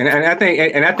 And I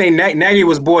think Nagy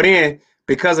was brought in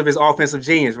because of his offensive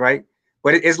genius, right?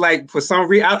 But it's like, for some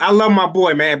reason, I love my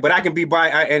boy, man, but I can be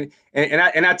and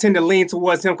I tend to lean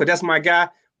towards him because that's my guy.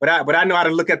 But I know how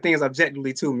to look at things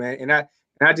objectively too, man. And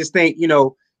I just think,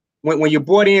 when you're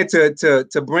brought in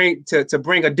to bring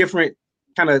a different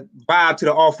kind of vibe to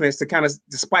the offense, to kind of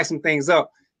spice some things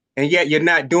up, and yet you're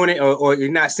not doing it or you're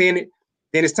not seeing it,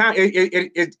 then it's time.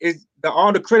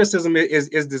 All the criticism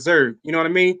is deserved. You know what I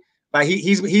mean? Like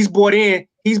he's brought in.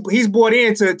 He's brought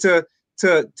in to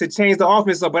change the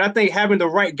offense up. But I think having the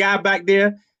right guy back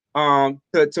there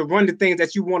to run the things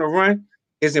that you want to run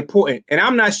is important. And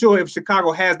I'm not sure if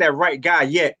Chicago has that right guy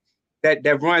yet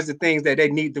that runs the things that they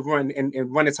need to run and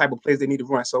run the type of plays they need to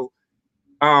run. So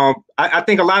I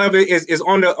think a lot of it is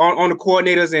on the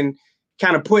coordinators and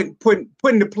kind of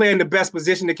putting the player in the best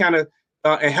position to kind of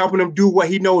and helping him do what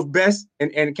he knows best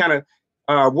and kind of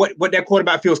what that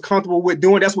quarterback feels comfortable with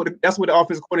doing. That's what the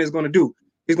offensive coordinator is going to do.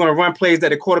 He's going to run plays that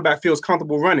the quarterback feels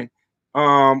comfortable running.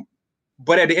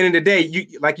 But at the end of the day,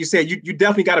 like you said, you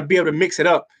definitely got to be able to mix it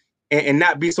up and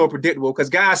not be so predictable, because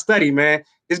guys study, man.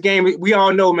 This game, we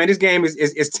all know, man, this game is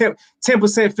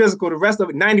 10% physical. The rest of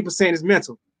it, 90% is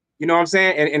mental. You know what I'm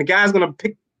saying? And the guy's going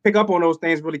to pick up on those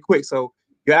things really quick. So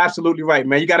you're absolutely right,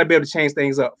 man. You got to be able to change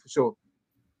things up for sure.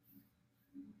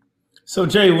 So,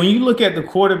 Jay, when you look at the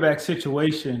quarterback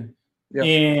situation, yep,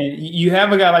 and you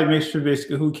have a guy like Mitch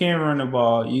Trubisky who can run the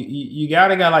ball, you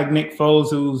got a guy like Nick Foles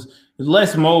who's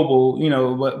less mobile,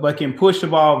 but can push the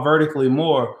ball vertically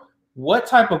more. What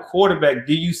type of quarterback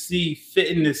do you see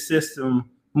fitting this system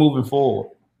moving forward?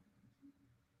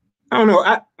 I don't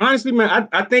know. Honestly, man,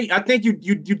 I think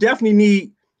you definitely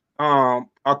need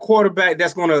a quarterback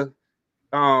that's gonna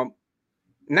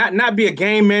not be a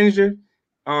game manager,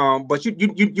 but you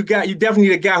definitely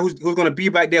need a guy who's gonna be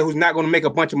back there, who's not gonna make a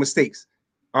bunch of mistakes,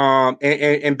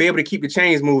 and be able to keep the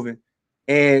chains moving.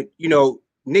 And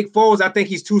Nick Foles, I think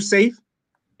he's too safe,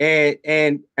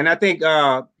 and I think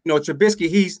Trubisky,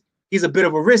 he's a bit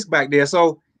of a risk back there.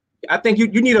 So I think you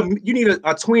need a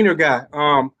tweener guy.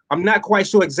 I'm not quite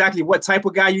sure exactly what type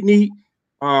of guy you need.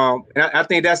 And I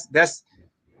think that's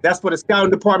for the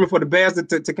scouting department for the Bears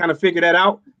to kind of figure that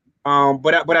out.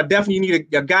 But I definitely need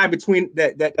a guy between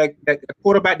that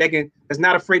quarterback that's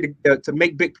not afraid to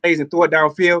make big plays and throw it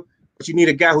downfield. But you need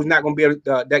a guy who's not going to be able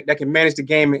that can manage the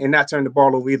game and not turn the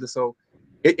ball over either. So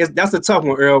that's a tough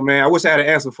one, Earl, man. I wish I had an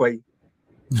answer for you.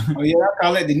 Oh yeah, I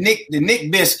call it the Nick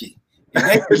Biscuit. The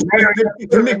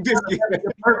Nick Biscuit.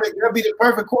 That'll be the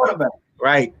perfect quarterback.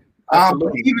 Right.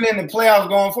 But even in the playoffs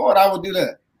going forward, I would do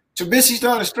that. Trubisky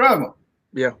started to struggle.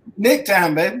 Yeah. Nick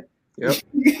time, baby. Yep.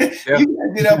 You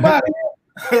gotta get up out of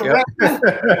here. Yep.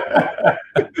 I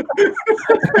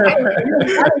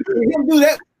didn't him do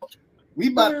that. We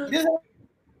about this.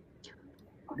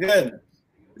 Good.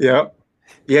 Yep.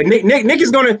 Yeah. Nick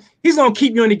is gonna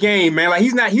keep you in the game, man. Like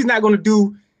he's not gonna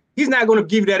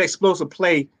give you that explosive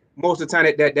play most of the time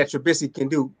that Trubisky can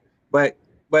do. But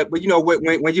you know when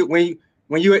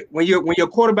you're a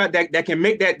quarterback that can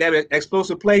make that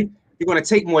explosive play, you're gonna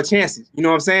take more chances. You know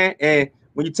what I'm saying? And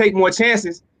when you take more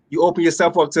chances, you open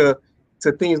yourself up to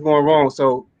things going wrong.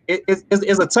 So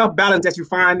it's a tough balance that you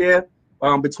find there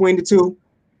between the two.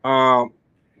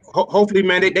 Hopefully,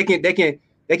 man, they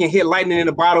can hit lightning in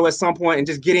the bottle at some point and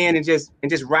just get in and just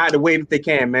ride the wave if they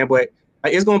can, man. But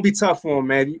it's gonna be tough for them,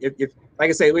 man. If like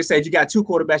I say, we said you got two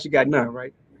quarterbacks, you got none,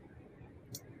 right?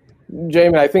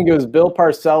 Jamin, I think it was Bill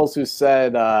Parcells who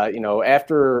said,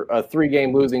 after a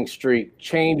 3-game losing streak,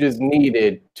 change is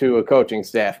needed to a coaching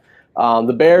staff.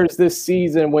 The Bears this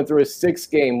season went through a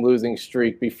 6-game losing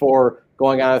streak before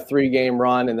going on a 3-game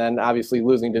run and then obviously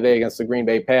losing today against the Green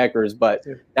Bay Packers. But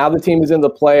now the team is in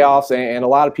the playoffs, and a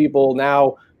lot of people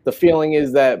now, the feeling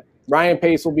is that Ryan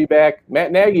Pace will be back,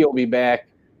 Matt Nagy will be back.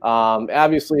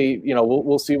 Obviously,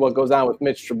 we'll see what goes on with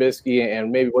Mitch Trubisky and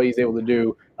maybe what he's able to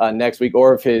do next week,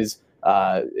 or if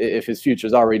his future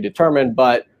is already determined.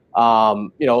 But I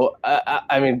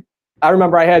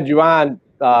remember I had you on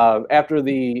after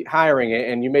the hiring,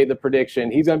 and you made the prediction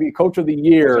he's going to be coach of the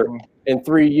year in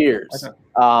 3 years.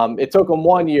 It took him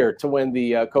 1 year to win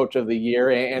the coach of the year,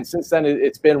 and since then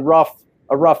it's been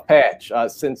a rough patch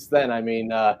since then. I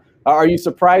mean, are you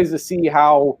surprised to see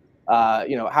how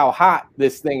hot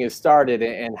this thing has started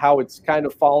and how it's kind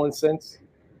of fallen since?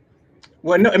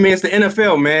 Well, no, I mean, it's the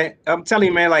NFL, man. I'm telling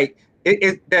you, man, like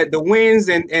that the wins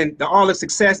and all the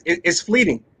success is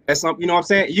fleeting. That's something, you know what I'm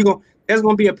saying? There's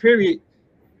gonna be a period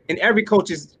in every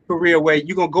coach's career where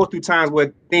you're gonna go through times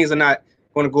where things are not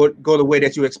gonna go the way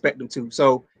that you expect them to.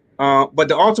 So, but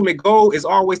the ultimate goal is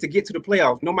always to get to the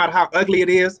playoffs, no matter how ugly it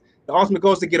is. The ultimate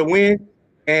goal is to get a win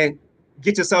and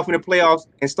get yourself in the playoffs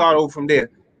and start over from there.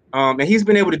 And he's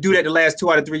been able to do that the last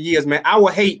 2 out of 3 years, man. I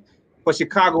would hate for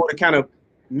Chicago to kind of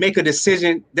make a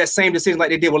decision, that same decision like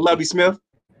they did with Lovie Smith,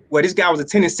 where this guy was a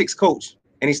 10-6 coach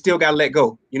and he still got let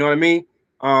go. You know what I mean?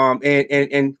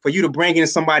 And for you to bring in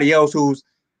somebody else who's,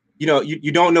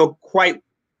 you don't know quite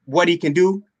what he can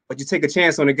do, but you take a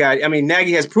chance on the guy. I mean,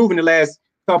 Nagy has proven the last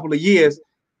couple of years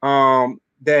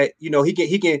that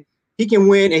he can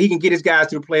win and he can get his guys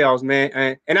to the playoffs,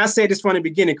 man. And I said this from the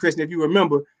beginning, Kristen, if you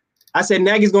remember, I said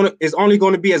Nagy's is only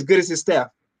going to be as good as his staff.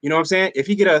 You know what I'm saying? If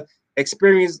he get a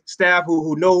experienced staff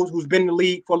who knows, who's been in the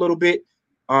league for a little bit,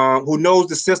 who knows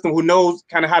the system, who knows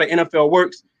kind of how the NFL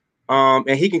works, and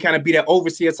he can kind of be that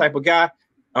overseer type of guy,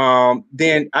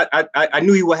 then I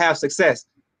knew he would have success.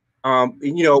 And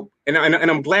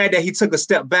I'm glad that he took a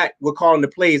step back with calling the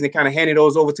plays and kind of handed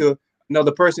those over to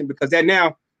another person, because that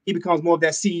now he becomes more of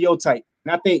that CEO type.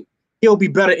 And I think he'll be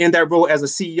better in that role as a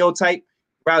CEO type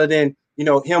rather than,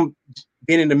 him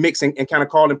being in the mix and kind of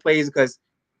calling plays, because,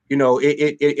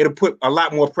 it'll put a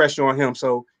lot more pressure on him.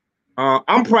 So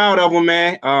I'm proud of him,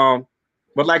 man.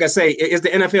 But like I say, it's the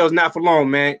NFL is not for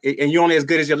long, man. And you're only as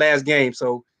good as your last game.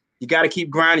 So you got to keep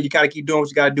grinding. You got to keep doing what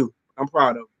you got to do. I'm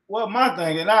proud of him. Well, my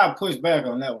thing, and I'll push back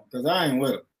on that one because I ain't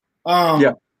with him.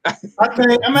 Yeah. I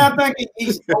think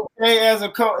he's okay as a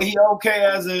coach. He okay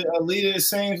as a leader. It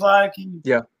seems like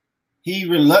he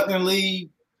reluctantly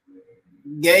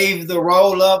gave the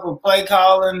roll up of play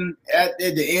calling at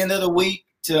the end of the week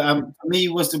to me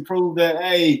was to prove that,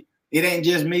 hey, it ain't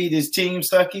just me, this team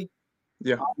sucky.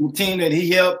 Yeah, the team that he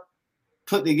helped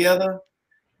put together.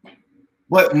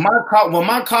 But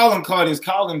my calling card is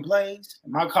calling plays.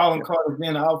 My calling card is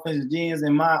being the offensive genius,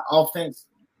 and my offense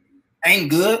ain't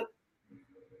good.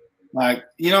 Like,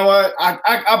 you know what?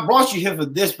 I brought you here for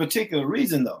this particular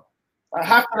reason, though.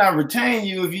 How can I retain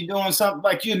you if you're doing something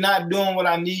like you're not doing what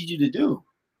I need you to do?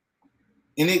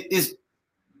 And it is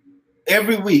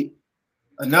every week,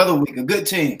 another week, a good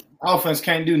team. Offense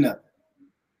can't do nothing.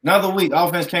 Another week,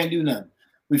 offense can't do nothing.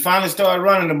 We finally started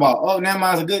running the ball. Oh, now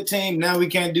mine's a good team. Now we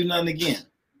can't do nothing again.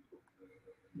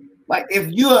 Like if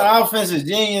you're an offensive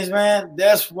genius, man,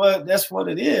 that's what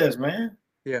it is, man.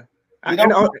 Yeah.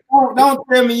 Don't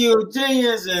tell me you're a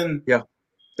genius and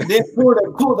then pull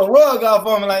the rug off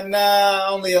on me like, nah,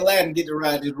 only Aladdin get to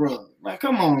ride this rug. Like,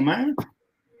 come on, man.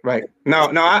 Right.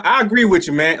 No, I agree with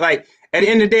you, man. Like at the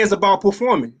end of the day, it's about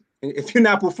performing. If you're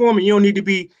not performing, you don't need to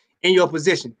be in your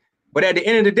position. But at the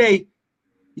end of the day,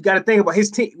 you got to think about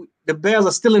his team. The Bears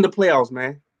are still in the playoffs,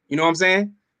 man. You know what I'm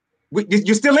saying?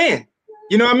 You're still in.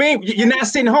 You know what I mean? You're not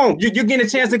sitting home. You're getting a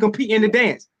chance to compete in the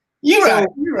dance. You're right.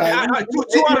 Two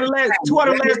out of the last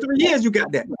 3 years, you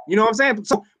got that. You know what I'm saying?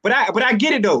 So, but I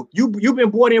get it though. You've been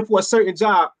brought in for a certain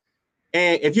job,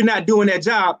 and if you're not doing that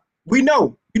job, we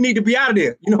know you need to be out of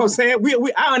there. You know what I'm saying?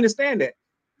 I understand that.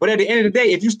 But at the end of the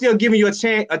day, if you're still giving a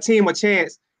team a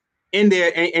chance in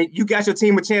there, and you got your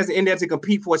team a chance in there to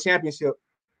compete for a championship,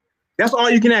 that's all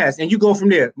you can ask, and you go from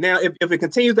there. Now, if it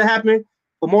continues to happen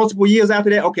for multiple years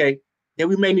after that, okay, then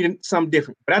we may need something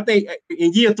different. But I think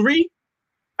in year 3.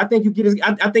 I think you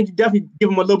definitely give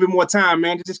him a little bit more time,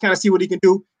 man, to just kind of see what he can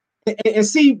do and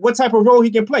see what type of role he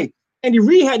can play. Andy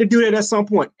Reid had to do that at some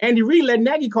point. Andy Reid let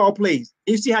Nagy call plays.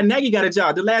 And you see how Nagy got a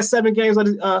job. The last 7 games of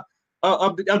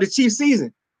the Chiefs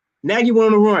season, Nagy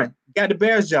went on the run, got the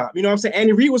Bears job. You know what I'm saying?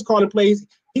 Andy Reid was calling plays.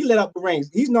 He let up the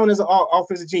reins. He's known as an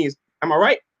offensive genius. Am I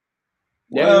right?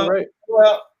 Yeah, you're right.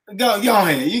 Well, go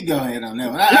ahead. You go ahead on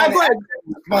that one. I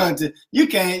respond to you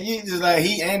can't. You just like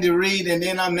he Andy Reid, and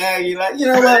then I'm Nagy. Like you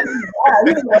know what?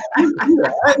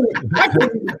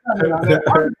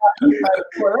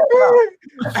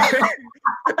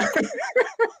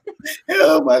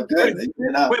 Oh my goodness!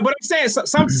 But I'm saying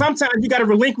sometimes you got to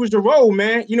relinquish the role,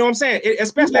 man. You know what I'm saying?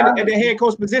 Especially at the head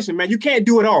coach position, man. You can't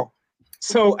do it all.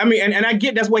 So I mean, and I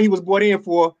get that's what he was brought in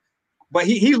for, but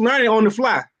he's learning on the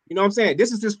fly. You know what I'm saying?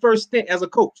 This is his first stint as a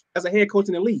coach, as a head coach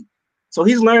in the league. So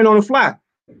he's learning on the fly.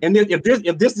 And then if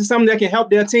this is something that can help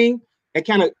their team and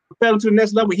kind of propel them to the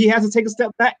next level, he has to take a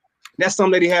step back. That's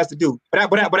something that he has to do. But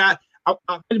I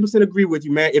 100% agree with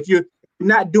you, man. If you're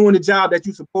not doing the job that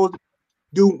you're supposed to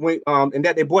do when and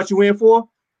that they brought you in for,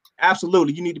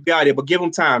 absolutely, you need to be out there. But give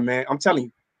him time, man. I'm telling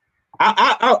you,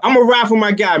 I'm a ride for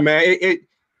my guy, man. It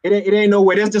ain't no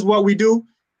way. That's just what we do.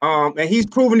 And he's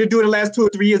proven to do it the last 2 or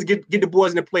 3 years to get the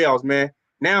boys in the playoffs, man.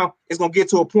 Now it's gonna get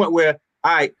to a point where,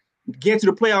 all right, getting to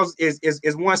the playoffs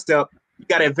is one step. You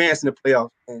got to advance in the playoffs,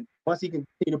 and once he can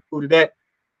continue to prove that,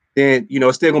 then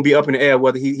it's still gonna be up in the air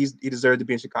whether he deserves to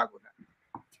be in Chicago or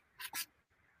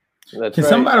not. Can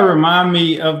somebody remind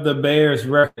me of the Bears'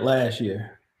 record last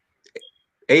year?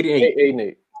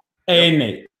 8-8.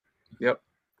 8-8. Yep.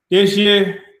 This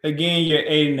year, again, you're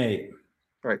 8-8.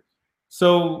 Right.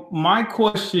 So my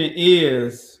question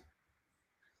is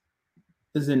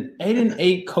an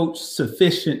 8-8 coach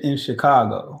sufficient in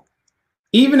Chicago?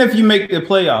 Even if you make the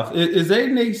playoff, is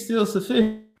 8-8 still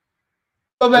sufficient?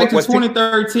 Go back to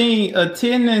 2013, a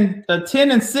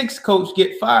 10-6 coach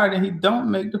get fired and he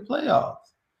don't make the playoffs.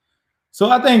 So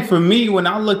I think for me, when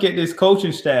I look at this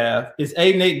coaching staff, is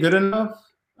 8-8 good enough?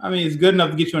 I mean, it's good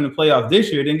enough to get you in the playoffs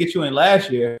this year, didn't get you in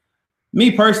last year. Me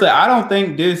personally, I don't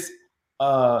think this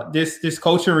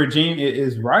coaching regime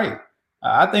is right.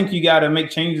 I think you got to make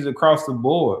changes across the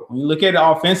board. When you look at it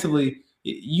offensively,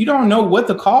 you don't know what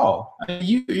to call. I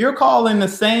mean, you're calling the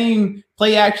same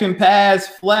play action pass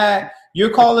flat. You're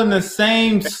calling the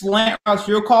same slant routes.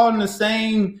 You're calling the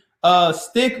same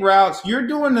stick routes. You're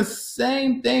doing the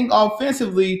same thing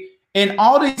offensively, and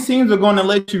all these teams are going to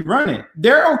let you run it.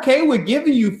 They're okay with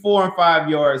giving you 4 and 5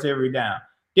 yards every down.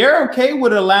 They're okay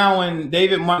with allowing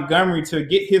David Montgomery to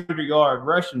get his 100-yard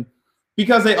rushing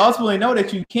because they ultimately know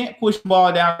that you can't push the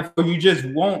ball down or you just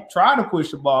won't try to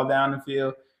push the ball down the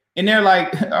field. And they're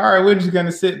like, all right, we're just going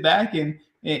to sit back and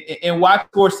watch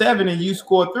score 7 and you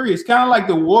score 3. It's kind of like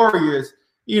the Warriors,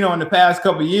 in the past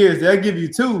couple of years, they'll give you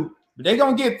 2, but they're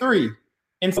going to get 3.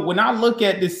 And so when I look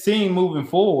at this team moving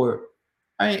forward,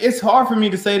 I mean, it's hard for me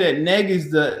to say that Nagy's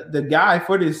the guy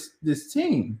for this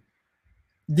team.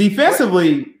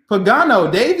 Defensively, Pagano,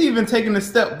 they've even taken a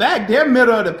step back. They're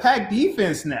middle of the pack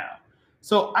defense now.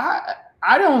 So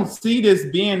I don't see this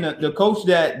being the coach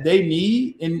that they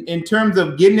need in terms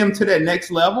of getting them to that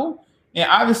next level. And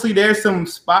obviously there's some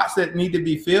spots that need to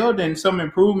be filled and some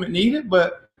improvement needed,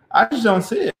 but I just don't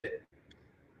see it.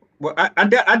 Well, I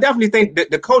definitely think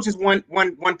that the coach is one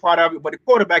part of it, but the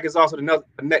quarterback is also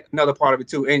another part of it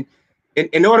too. And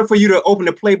in order for you to open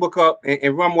the playbook up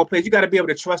and run more plays, you got to be able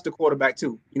to trust the quarterback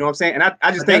too. You know what I'm saying? And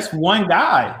I just think that's one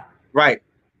guy. Right.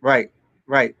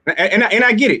 And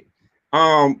I get it.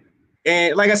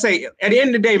 And like I say, at the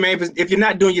end of the day, man, if you're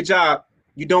not doing your job,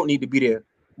 you don't need to be there.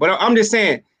 But I'm just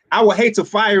saying, I would hate to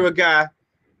fire a guy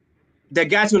that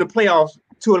got you in the playoffs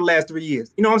 2 of the last 3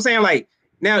 years. You know what I'm saying? Like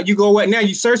now you go what? Now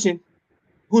you searching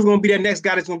who's going to be that next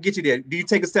guy that's going to get you there. Do you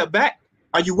take a step back?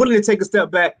 Are you willing to take a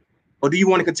step back, or do you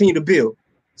want to continue to build?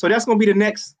 So that's going to be the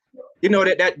next,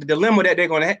 that dilemma that they're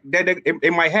going to they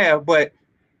might have. But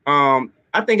I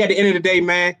think at the end of the day,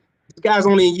 man, this guy's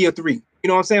only in year 3. You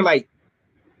know what I'm saying? Like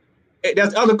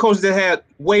there's other coaches that had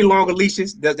way longer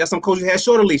leashes. There's some coaches that had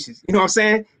shorter leashes. You know what I'm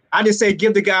saying? I just say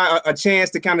give the guy a chance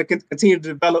to kind of continue to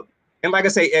develop. And like I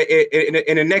say,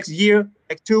 in the next year,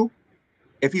 next 2,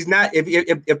 if he's not,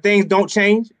 if things don't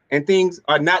change and things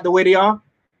are not the way they are,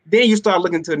 then you start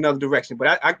looking to another direction.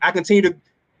 But I continue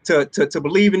to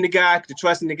believe in the guy, to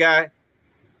trust in the guy,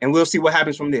 and we'll see what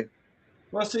happens from there.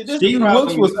 Well, see, this Steve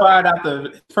Wilkes was fired out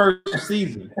the first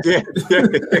season. Yeah,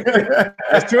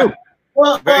 that's true.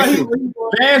 Well,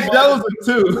 Vance Joseph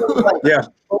too. Yeah.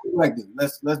 Like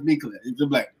this. Let's be clear. It's a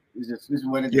black. It's just this is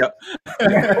what it is. Yep.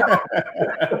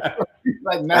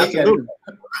 Like now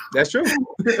that's true.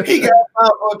 He got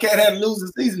a cat had to lose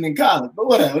the season in college, but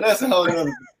whatever. That's a whole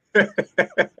other thing.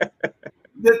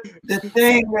 The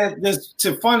thing that just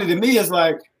too funny to me is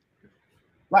like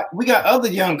we got other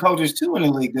young coaches too in the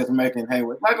league that's making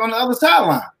Hayward. Like on the other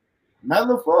sideline,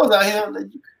 another fools out here.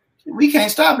 We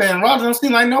can't stop Aaron Rodgers. Don't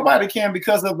seem like nobody can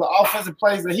because of the offensive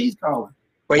plays that he's calling.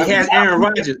 But he has Aaron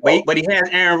Rodgers. But he has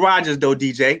Aaron Rodgers though,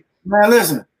 DJ. Man,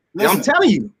 listen. I'm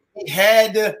telling you, he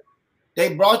had to.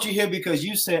 They brought you here because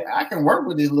you said I can work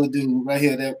with this little dude right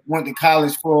here that went to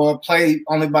college for played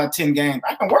only about 10 games.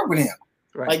 I can work with him.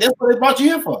 Right. Like that's what they brought you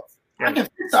here for. Right. I can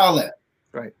fix all that.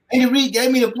 Right. Andy Reid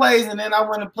gave me the plays, and then I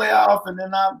went to playoff, and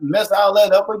then I messed all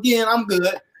that up again. I'm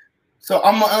good. So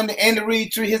I'm under Andy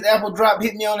Reid tree. His apple drop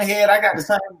hit me on the head. I got the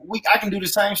same. I can do the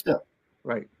same stuff.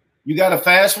 Right. You got a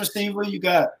fast receiver. You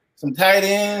got some tight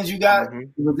ends. You got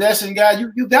the possession guy.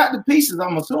 You got the pieces.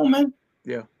 I'm assuming.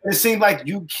 Yeah. It seems like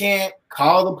you can't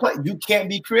call the play. You can't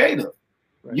be creative.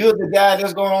 Right. You're the guy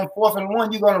that's going on 4th and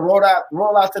 1. You're going to roll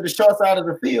out to the short side of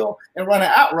the field and run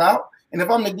an out route. And if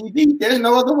I'm the DB, there's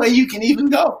no other way you can even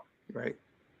go. Right.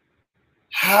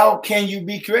 How can you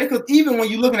be creative? Even when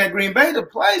you're looking at Green Bay, the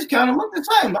plays kind of look the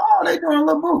same. Oh, they're doing a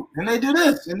little boot, and they do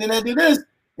this, and then they do this,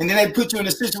 and then they put you in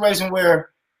a situation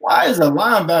where why is a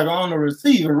linebacker on the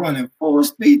receiver running full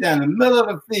speed down the middle of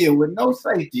the field with no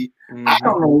safety? Mm-hmm. I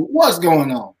don't know what's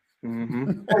going on.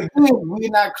 Mm-hmm. Again, we're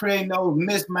not creating those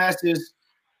mismatches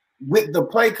with the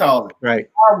play calling. Right.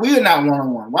 Why we're not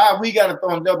one-on-one? Why we got to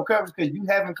throw in double coverage? Because you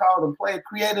haven't called a play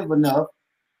creative enough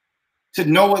to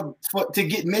know to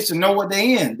get Mitch to know what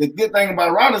they in. The good thing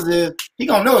about Rodgers is he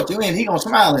gonna know what you in. He gonna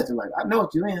smile at you like, I know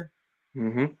what you in.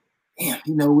 Mm-hmm. Damn,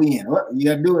 you know we in. Well, you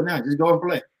gotta do it now. Just go and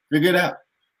play. Figure it out.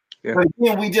 Yeah. But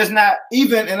again, we just not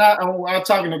even. And I'm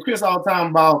talking to Chris all the time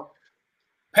about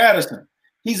Patterson.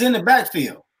 He's in the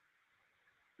backfield,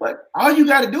 but all you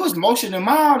got to do is motion him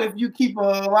out. If you keep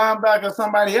a linebacker or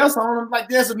somebody else on him, like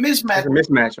there's a mismatch. There's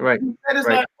a mismatch, right? It's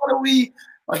right. like, what are we?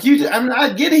 Like you, I mean,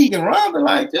 I get it. He can run, but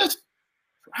like just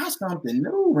try something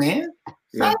new, man.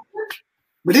 Yeah.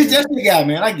 But it's just the guy,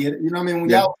 man. I get it. You know what I mean? When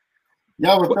y'all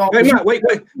were throwing. Wait.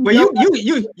 But you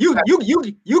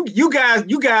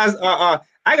guys.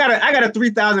 I got a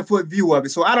 3,000-foot view of it,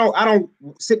 so I don't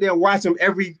sit there and watch them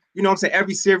every. You know what I'm saying?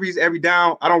 Every series, every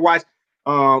down. I don't watch.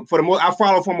 For the most, I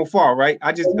follow from afar, right?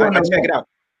 I check it out.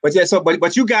 But yeah,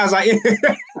 but you guys are in.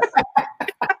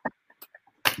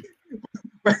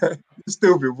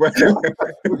 Stupid, but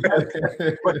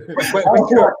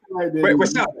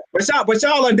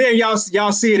y'all are there.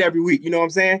 Y'all see it every week. You know what I'm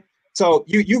saying? So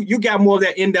you got more of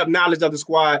that in-depth knowledge of the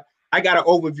squad. I got an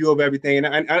overview of everything,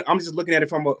 and I'm just looking at it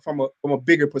from a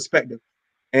bigger perspective.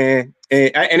 And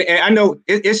I know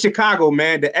it's Chicago,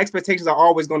 man. The expectations are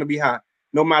always going to be high,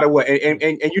 no matter what,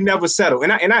 and you never settle.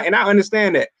 And I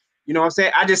understand that. You know what I'm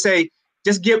saying? I just say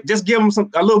just give them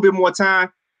a little bit more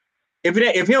time. If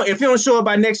he don't show up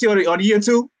by next year or the year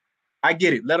 2, I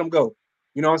get it. Let him go.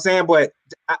 You know what I'm saying? But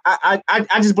I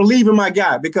just believe in my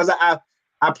guy because I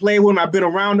play with him. I've been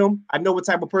around him. I know what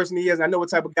type of person he is. I know what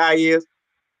type of guy he is,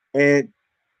 and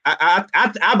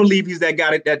I believe he's that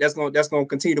guy that's gonna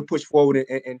continue to push forward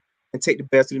and take the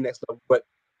best to the next level. But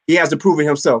he has to prove it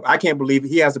himself. I can't believe it.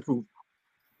 He has to prove it.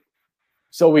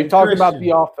 So we talked about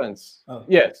the offense. Oh.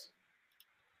 Yes.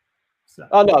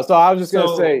 Oh no. So I was just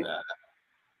gonna say.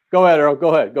 Go ahead, Earl.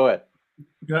 Go ahead.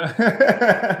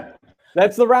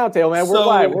 That's the round table, man. We're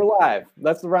live. We're live.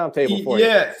 That's the round table for you.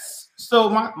 Yes. So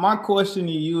my question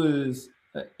to you is,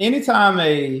 anytime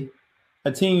a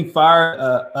team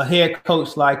fire a head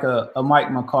coach like a Mike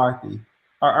McCarthy,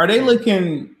 are they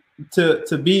looking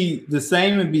to be the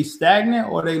same and be stagnant,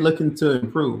 or are they looking to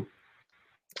improve?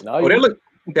 No, Oh,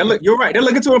 you're right. They're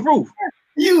looking to improve.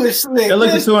 You was slick. They're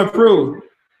looking to improve.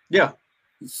 Yeah.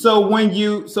 So when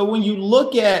you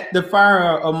look at the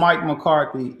fire of Mike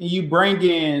McCarthy and you bring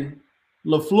in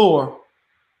LaFleur,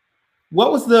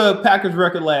 what was the Packers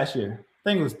record last year? I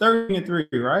think it was 13-3,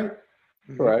 right?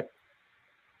 Correct.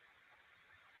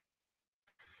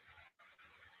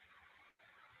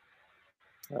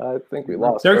 I think we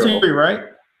lost 13-3, right?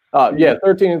 Yeah,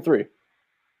 13-3.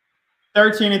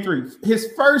 13-3.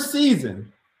 His first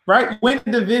season, right? Win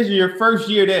the division your first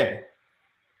year there.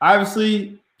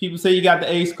 Obviously, people say you got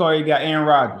the ace card, you got Aaron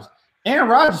Rodgers. Aaron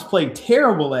Rodgers played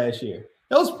terrible last year.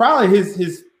 That was probably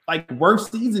his like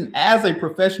worst season as a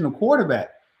professional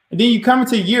quarterback. And then you come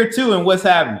into year 2 and what's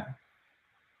happening?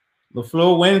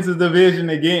 LaFleur wins the division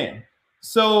again.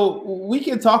 So we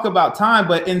can talk about time,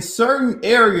 but in certain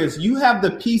areas, you have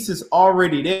the pieces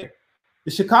already there.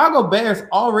 The Chicago Bears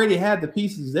already had the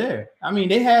pieces there. I mean,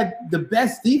 they had the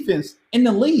best defense in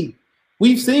the league.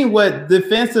 We've seen what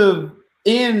defensive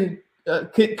end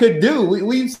could do.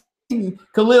 We've seen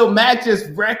Khalil Mack just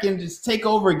wreck and just take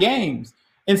over games.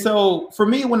 And so for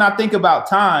me, when I think about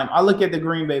time, I look at the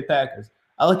Green Bay Packers.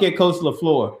 I look at Coach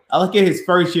LaFleur. I look at his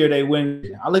first year they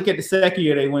win. I look at the second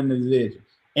year they win the division.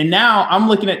 And now I'm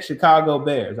looking at Chicago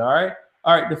Bears, all right?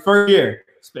 All right, the first year,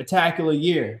 spectacular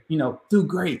year. You know, do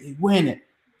great. They win it.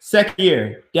 Second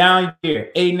year, down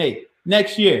year, 8-8.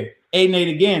 Next year,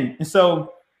 8-8 again. And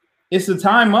so it's the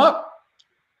time up.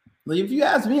 If you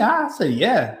ask me, I say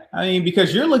yeah. I mean,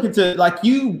 because you're looking to, like,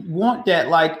 you want that,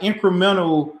 like,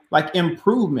 incremental, like,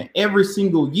 improvement every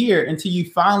single year until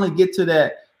you finally get to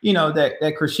that, you know, that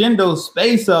crescendo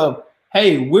space of,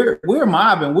 hey, we're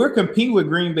mobbing. We're competing with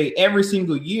Green Bay every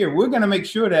single year. We're going to make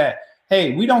sure that,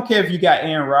 hey, we don't care if you got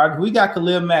Aaron Rodgers. We got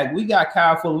Khalil Mack. We got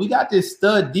Kyle Fuller. We got this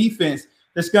stud defense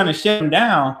that's going to shut them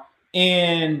down.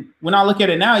 And when I look at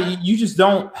it now, you just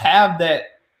don't have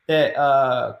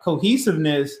that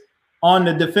cohesiveness on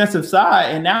the defensive side.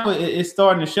 And now it's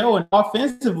starting to show. And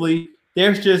offensively,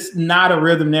 there's just not a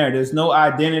rhythm there. There's no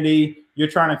identity. You're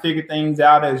trying to figure things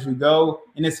out as you go.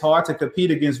 And it's hard to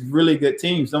compete against really good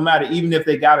teams, no matter, even if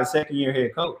they got a second-year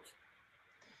head coach.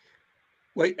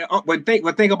 But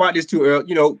think about this too, Earl.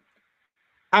 You know,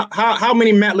 how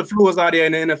many Matt LaFleurs are there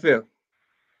in the NFL?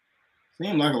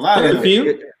 Seems like a lot of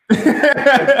few.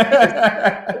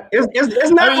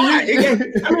 It's not.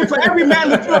 I mean, for every Matt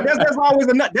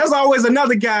LaFleur, there's always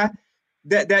another guy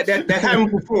that haven't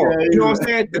performed. You know what I'm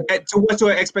saying? To what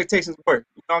your expectations were.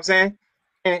 You know what I'm saying?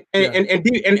 And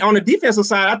on the defensive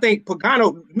side, I think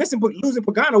losing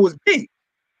Pagano was big.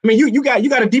 I mean, you got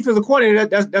a defensive coordinator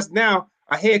that's now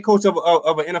a head coach of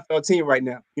an NFL team right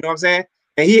now. You know what I'm saying?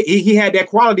 And he had that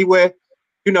quality where,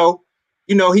 he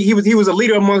was a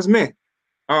leader amongst men.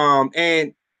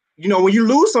 And when you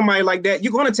lose somebody like that,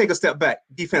 you're going to take a step back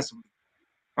defensively.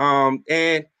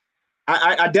 And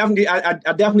I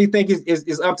definitely think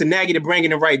it's up to Nagy to bring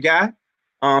in the right guy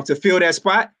to fill that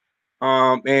spot.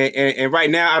 And right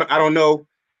now, I don't know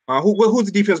who's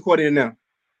the defense coordinator now.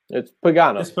 It's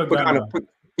Pagano. It's Pagano.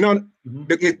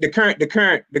 The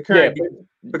current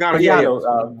Pagano. Yeah.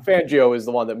 Fangio is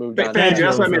the one that moved on. Fangio,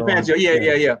 that's what I meant. Fangio.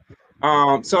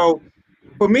 Yeah. So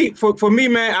for me,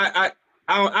 man,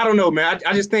 I don't know, man.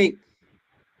 I just think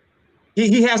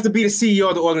he has to be the CEO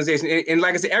of the organization. And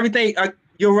like I said, everything.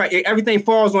 You're right. Everything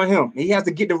falls on him. He has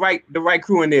to get the right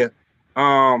crew in there.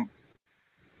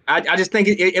 I just think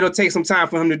it'll take some time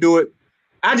for him to do it.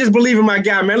 I just believe in my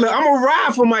guy, man. Look, I'm gonna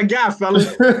ride for my guy,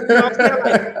 fellas. You know what I'm saying?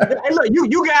 Like, hey, look,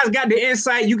 you guys got the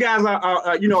insight. You guys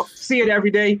are see it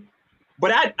every day.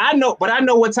 But I know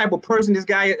what type of person this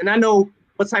guy is, and I know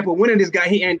what type of winner this guy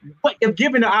is. And what if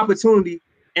given the opportunity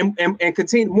and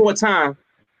continue more time,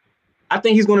 I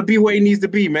think he's gonna be where he needs to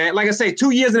be, man. Like I say,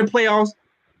 2 years in the playoffs.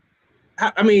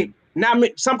 I mean,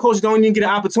 some coaches don't even get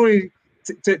an opportunity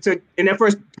to in their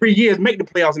first 3 years make the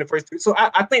playoffs in the first 3. So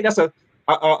I think that's a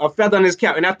feather on his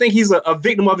cap, and I think he's a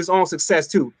victim of his own success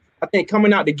too. I think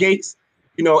coming out the gates,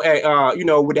 with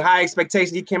the high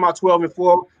expectations, he came out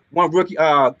 12-4, won rookie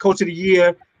coach of the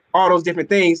year, all those different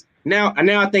things. Now I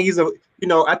think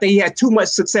I think he had too much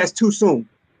success too soon.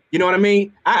 You know what I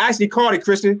mean? I actually called it,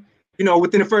 Christian.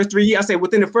 Within the first 3 years, I said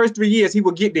within the first 3 years he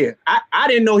would get there. I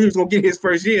didn't know he was gonna get his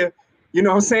first year. You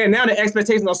know what I'm saying? Now the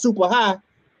expectations are super high.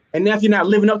 And now if you're not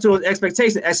living up to those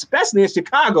expectations, especially in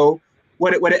Chicago,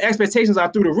 where the expectations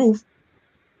are through the roof,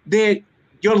 then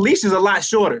your leash is a lot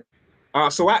shorter.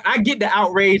 So I get the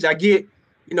outrage. I get,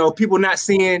 people not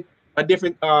seeing a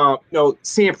different,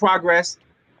 seeing progress.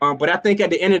 But I think at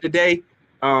the end of the day,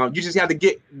 you just have to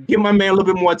give my man a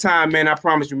little bit more time, man. I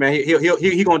promise you, man.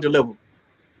 He gonna deliver.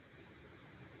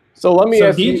 So let me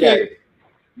ask you guys.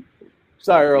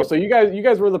 Sorry, Earl. So you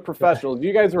guys were the professionals.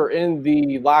 You guys were in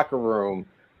the locker room.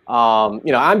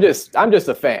 I'm just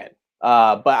a fan.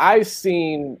 But I've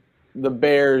seen the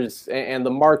Bears and the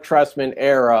Mark Trestman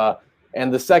era,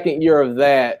 and the second year of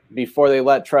that, before they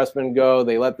let Trestman go,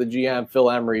 they let the GM Phil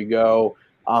Emery go.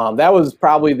 That was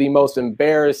probably the most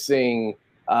embarrassing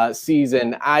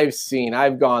season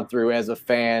I've gone through as a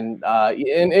fan,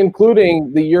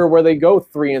 including the year where they go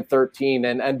 3-13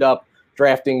 and end up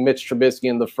drafting Mitch Trubisky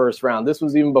in the first round. This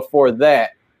was even before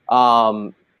that.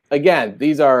 Again,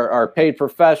 these are paid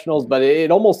professionals, but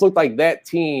it almost looked like that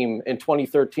team in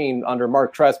 2013 under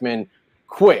Mark Trestman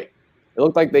quit. It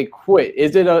looked like they quit.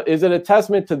 Is it a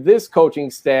testament to this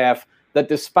coaching staff that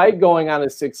despite going on a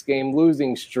 6-game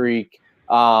losing streak,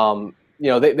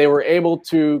 they were able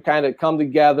to kind of come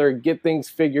together, get things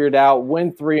figured out,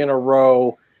 win 3 in a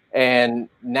row, and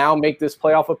now make this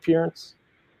playoff appearance?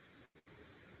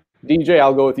 DJ,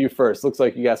 I'll go with you first. Looks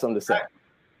like you got something to say.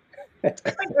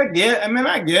 I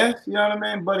guess, you know what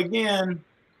I mean? But again,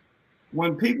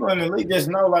 when people in the league just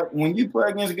know, like, when you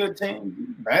play against good teams,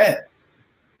 you're bad.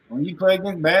 When you play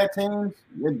against bad teams,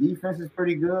 your defense is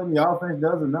pretty good and your offense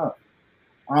does enough.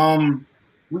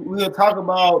 We'll talk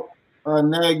about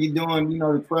Nagy doing,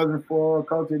 the 12-4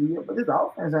 coach of the year, but this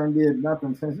offense ain't did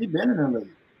nothing since he's been in the league.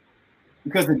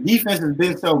 Because the defense has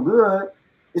been so good,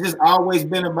 it's just always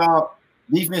been about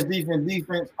defense,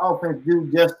 offense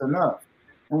do just enough.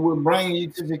 And we're bringing you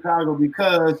to Chicago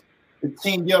because the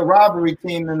team, your rivalry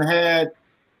team, and had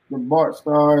the Bart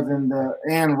Starrs and the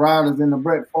Aaron Rodgers and the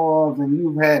Brett Favres, and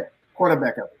you've had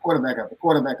quarterback after quarterback after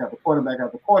quarterback after quarterback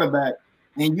after quarterback,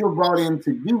 and you're brought in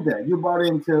to do that. You're brought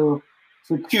in to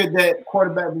secure that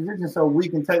quarterback position so we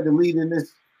can take the lead in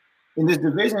this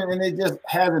division, and it just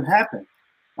hasn't happened.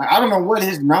 Like, I don't know what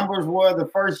his numbers were the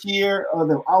first year or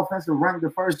the offensive rank the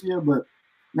first year, but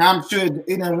now I'm sure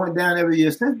it done went down every year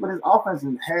since. But his offense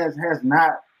has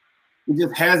not. It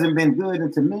just hasn't been good.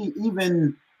 And to me,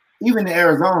 even in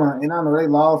Arizona, and I know they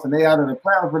lost and they out of the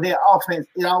playoffs, but their offense,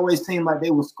 it always seemed like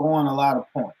they were scoring a lot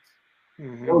of points.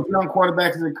 Mm-hmm. Those young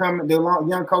quarterbacks are coming. The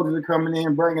young coaches are coming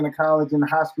in, bringing the college and the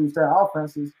high school style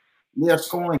offenses. They're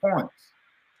scoring points.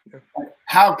 Yeah. Like,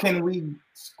 how can we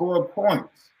score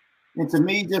points? And to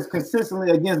me, just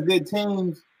consistently against good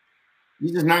teams,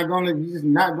 you're just not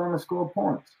gonna score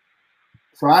points.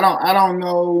 So I don't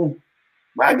know.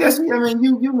 But I guess you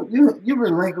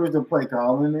relinquished the play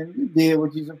calling and you did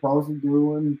what you're supposed to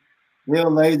do. And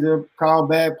Bill Lazor called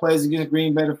bad plays against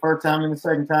Green Bay the first time and the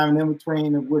second time, and in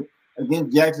between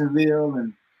against Jacksonville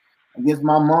and against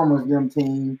my mama's them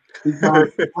team. He called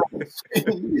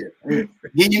yeah.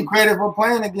 Give you credit for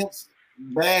playing against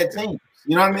bad teams.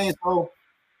 You know what I mean? So,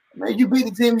 man, you beat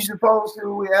the team you're supposed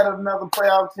to. We added another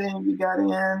playoff team. You got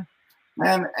in.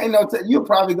 Man, ain't no you'll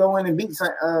probably go in and beat the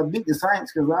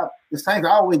Saints because the Saints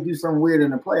always do something weird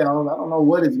in the playoffs. I don't know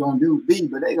what it's going to do,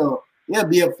 but they'll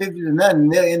be up 50-0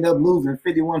 and they'll end up losing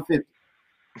 51-50.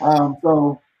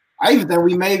 So I even think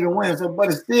we may even win. So, but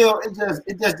it's still,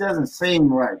 it just doesn't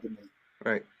seem right to me.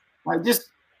 Right. Like, just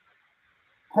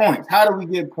points. How do we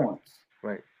get points?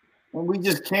 Right. And we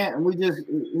just can't.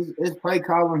 His play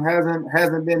calling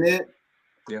hasn't been it.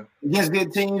 Yeah. Against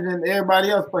good teams and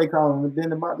everybody else play calling has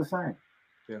been about the same.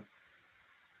 Yeah.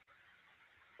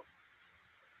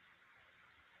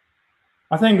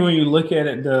 I think when you look at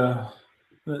it,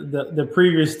 the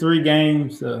previous 3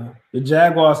 games, the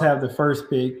Jaguars have the first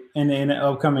pick in the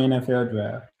upcoming NFL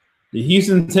draft. The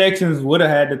Houston Texans would have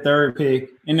had the 3rd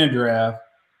pick in the draft,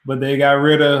 but they got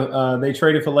rid of they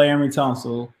traded for Larry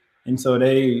Tunsil, and so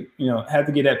they had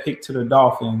to get that pick to the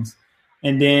Dolphins,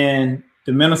 and then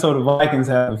the Minnesota Vikings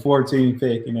have the 14th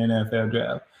pick in the NFL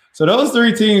draft. So those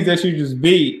 3 teams that you just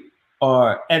beat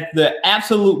are at the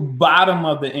absolute bottom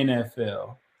of the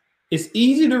NFL. It's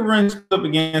easy to run up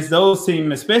against those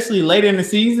teams, especially late in the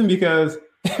season, because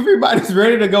everybody's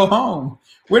ready to go home.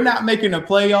 We're not making the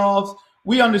playoffs.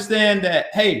 We understand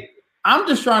that, hey, I'm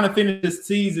just trying to finish this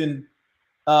season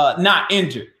not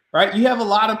injured, right? You have a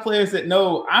lot of players that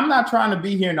know I'm not trying to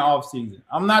be here in the offseason.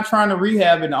 I'm not trying to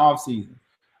rehab in the offseason.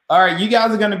 All right, you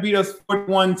guys are going to beat us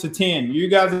 41-10. You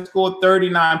guys have scored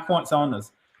 39 points on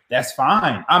us. That's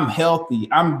fine. I'm healthy.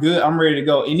 I'm good. I'm ready to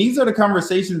go. And these are the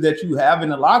conversations that you have in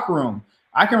the locker room.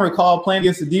 I can recall playing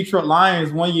against the Detroit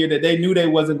Lions one year that they knew they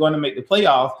wasn't going to make the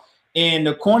playoffs. And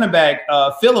the cornerback,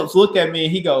 Phillips, looked at me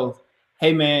and he goes,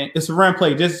 hey, man, it's a run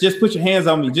play. Just put your hands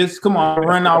on me. Just come on,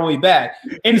 run all the way back.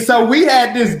 And so we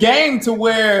had this game to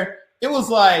where it was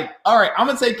like, all right, I'm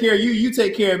going to take care of you. You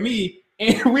take care of me.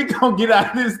 And we're going to get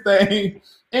out of this thing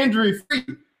injury-free.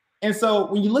 And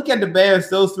so when you look at the Bears,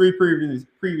 those 3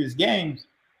 previous games,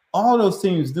 all those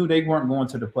teams knew they weren't going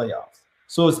to the playoffs.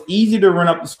 So it's easy to run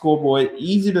up the scoreboard,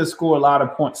 easy to score a lot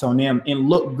of points on them and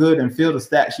look good and fill the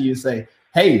stat sheet and say,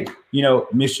 hey,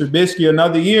 Mr. Trubisky,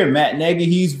 another year, Matt Nagy,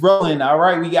 he's rolling. All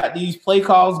right, we got these play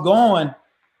calls going.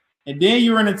 And then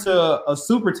you run into a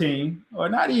super team, or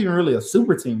not even really a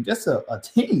super team, just a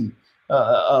team,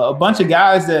 a bunch of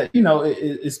guys that,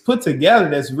 is put together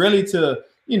that's really to,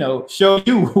 show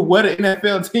you what an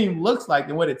NFL team looks like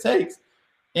and what it takes.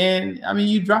 And, I mean,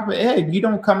 you drop an egg, you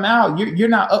don't come out, you're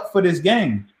not up for this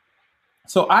game.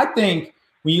 So I think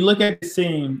when you look at the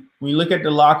team, when you look at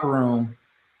the locker room,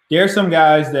 there are some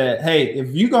guys that, hey, if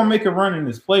you're going to make a run in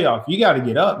this playoff, you got to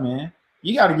get up, man.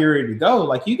 You got to get ready to go.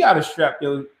 Like, you got to strap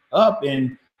your up,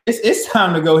 and it's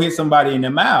time to go hit somebody in the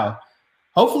mouth.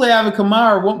 Hopefully, Alvin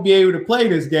Kamara won't be able to play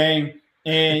this game,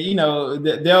 and,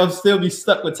 they'll still be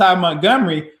stuck with Ty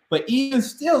Montgomery. But even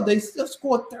still, they still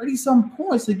scored 30-some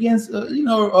points against,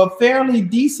 a fairly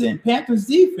decent Panthers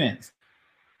defense.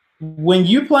 When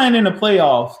you're playing in the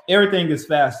playoffs, everything is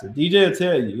faster. DJ will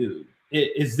tell you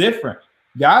it's different.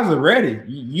 Guys are ready.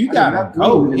 You got to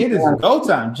go. It is go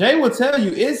time. Jay will tell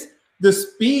you the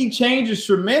speed changes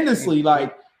tremendously.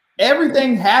 Like,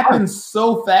 everything happens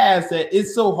so fast that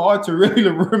it's so hard to really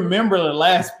remember the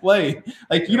last play.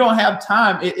 Like, you don't have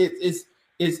time. It's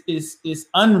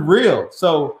unreal.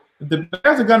 So the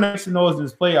Bears are going to make some noise in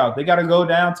this playoff. They got to go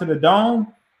down to the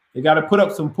dome. They got to put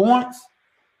up some points.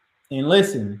 And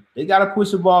listen, they got to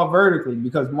push the ball vertically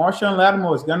because Marshawn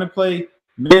Lattimore is going to play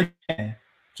man-to-man.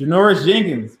 Janoris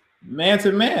Jenkins,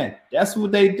 man-to-man. That's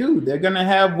what they do. They're going to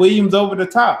have Williams over the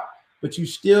top. But you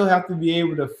still have to be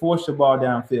able to force the ball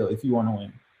downfield if you want to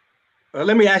win.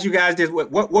 Let me ask you guys this.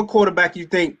 What quarterback you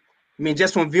think,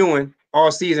 just from viewing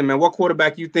all season, man, what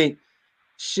quarterback you think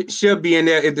should be in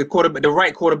there if the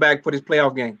right quarterback for this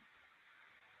playoff game?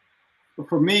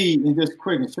 For me, and just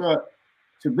quick and short,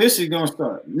 Trubisky's going to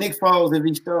start. Nick Foles, if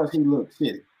he starts, he looks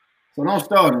shitty. So don't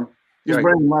start him. Just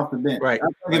bring him off the bench. Right. I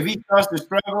think if he starts to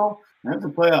struggle, that's the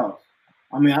playoffs.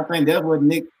 I think that's what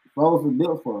Nick Foles was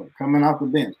built for, coming off the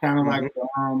bench, kind of like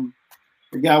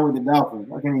the guy with the Dolphins.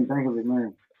 I can't even think of his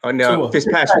name. Oh no,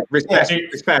 Fitzpatrick.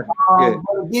 Fitzpatrick.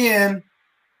 But again,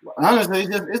 honestly,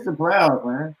 it's the playoffs,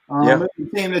 man. It's the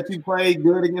team that you played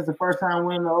good against the first time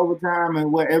winning the overtime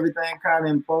and where everything kind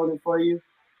of imploded for you.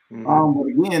 But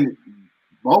again,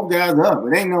 both guys up.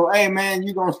 It ain't no, hey man,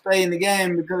 you gonna stay in the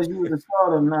game because you was a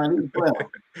starter. Nah, these playoffs.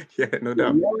 Yeah, no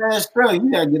doubt. Your ass struggling,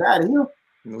 you gotta get out of here.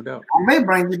 No doubt. I may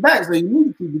bring you back, so you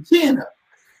need to keep your chin up.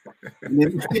 And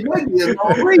if you keep making it,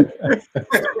 don't reach.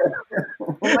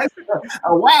 Like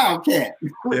a wildcat.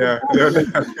 Yeah.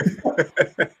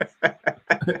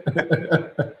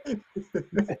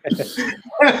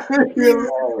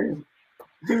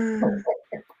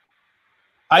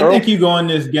 I think you go in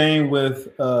this game with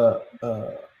a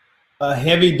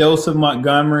heavy dose of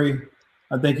Montgomery.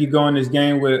 I think you go in this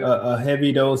game with a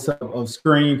heavy dose of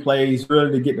screen plays,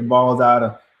 really to get the balls out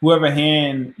of whoever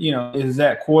hand, is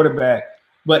that quarterback.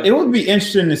 But it would be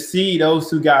interesting to see those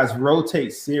two guys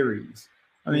rotate series.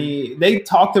 They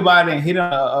talked about it and hit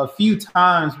a few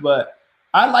times, but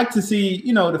I'd like to see,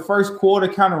 the first quarter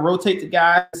kind of rotate the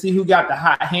guys, see who got the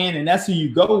hot hand, and that's who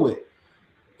you go with.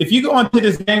 If you go into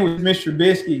this game with Mr.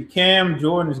 Trubisky, Cam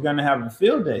Jordan is going to have a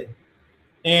field day.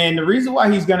 And the reason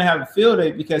why he's going to have a field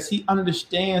day because he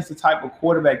understands the type of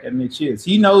quarterback that Mitch is.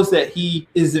 He knows that he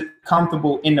isn't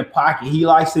comfortable in the pocket. He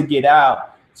likes to get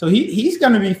out. So he's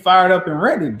going to be fired up and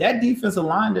ready. That defensive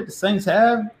line that the Saints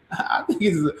have, I think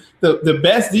is the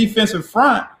best defensive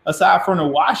front aside from the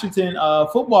Washington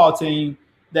football team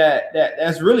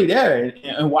that's really there.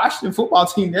 And Washington football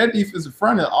team, their defensive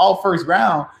front is all first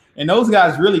round, and those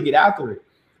guys really get after it.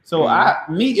 So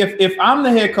if I'm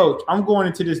the head coach, I'm going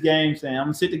into this game saying I'm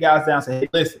gonna sit the guys down and say, hey,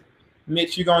 listen,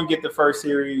 Mitch, you're gonna get the first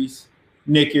series.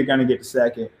 Nick, you're gonna get the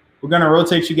second. We're gonna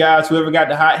rotate you guys. Whoever got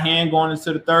the hot hand going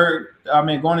into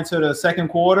the second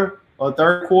quarter or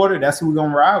third quarter, that's who we're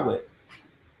gonna ride with.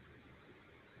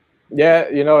 Yeah,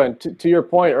 and to your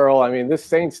point, Earl, this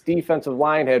Saints defensive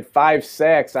line had 5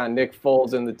 sacks on Nick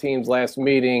Foles in the team's last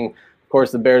meeting. Of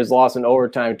course, the Bears lost in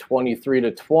overtime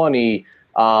 23-20.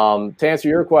 To answer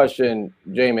your question,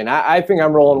 Jamin, I think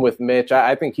I'm rolling with Mitch.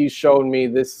 I think he's shown me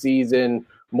this season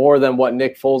more than what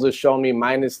Nick Foles has shown me,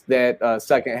 minus that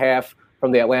second half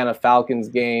from the Atlanta Falcons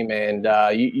game. And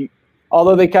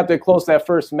although they kept it close that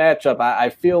first matchup, I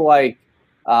feel like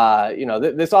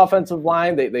this offensive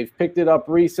line, they've picked it up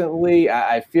recently.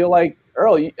 I feel like,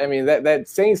 Earl, that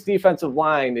Saints defensive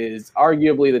line is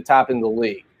arguably the top in the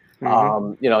league.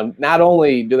 Not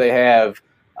only do they have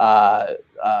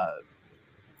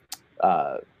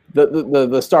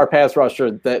the star pass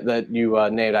rusher that you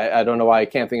named. I don't know why I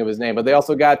can't think of his name, but they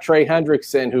also got Trey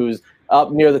Hendrickson, who's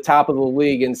up near the top of the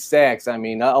league in sacks. I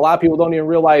mean, a lot of people don't even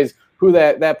realize who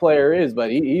that player is,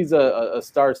 but he's a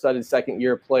star-studded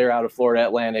second-year player out of Florida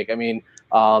Atlantic. I mean,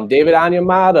 David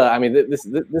Onyemata. I mean,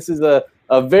 this is a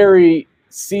very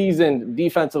seasoned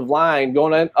defensive line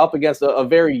going up against a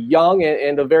very young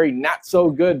and a very not so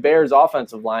good Bears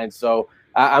offensive line. So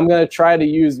I'm going to try to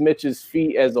use Mitch's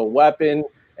feet as a weapon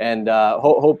and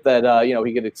hope that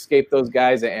he could escape those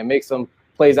guys and make some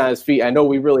plays on his feet. I know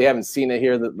we really haven't seen it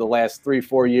here the last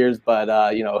 3-4 years, but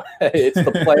it's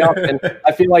the playoff, and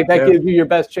I feel like that gives you your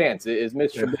best chance is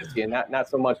Mitch Trubisky and not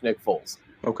so much Nick Foles.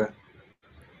 Okay.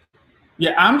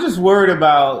 Yeah, I'm just worried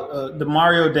about the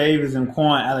Mario Davis and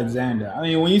Quan Alexander. I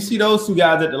mean, when you see those two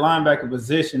guys at the linebacker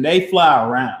position, they fly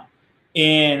around.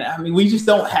 And, I mean, we just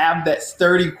don't have that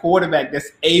sturdy quarterback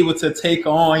that's able to take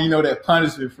on, that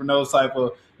punishment from those type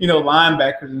of,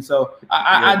 linebackers. And so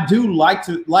I do like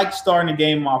starting the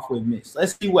game off with Mitch.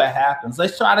 Let's see what happens.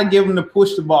 Let's try to give him to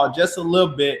push the ball just a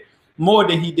little bit more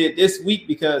than he did this week,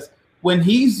 because when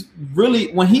he's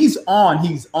on,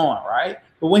 right?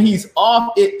 But when he's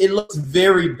off, it looks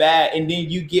very bad. And then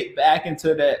you get back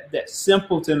into that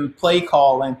simpleton play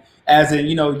calling, as in,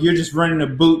 you're just running a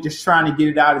boot, just trying to get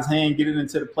it out of his hand, get it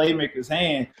into the playmaker's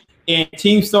hand. And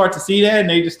teams start to see that, and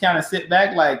they just kind of sit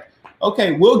back like,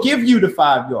 okay, we'll give you the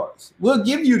 5 yards. We'll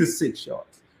give you the 6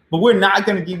 yards. But we're not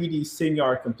going to give you these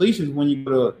 10-yard completions when you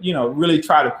go to, really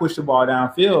try to push the ball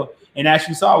downfield. And as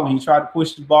you saw, when he tried to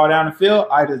push the ball down the field,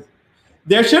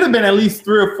 there should have been at least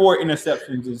 3 or 4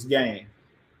 interceptions this game.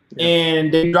 Yeah.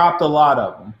 And they dropped a lot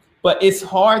of them. But it's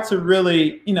hard to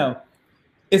really,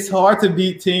 it's hard to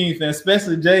beat teams, and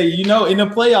especially, Jay, in the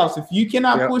playoffs, if you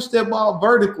cannot push that ball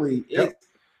vertically,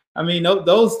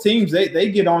 those teams,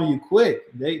 they get on you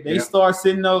quick. They start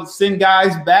sending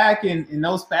guys back, and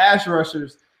those pass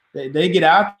rushers, they get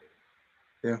out.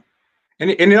 Yeah.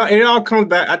 And it all comes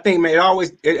back, I think, man,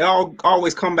 it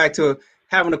always come back to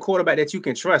having a quarterback that you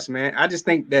can trust, man. I just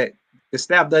think that the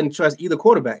staff doesn't trust either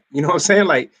quarterback. You know what I'm saying?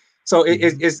 Like, so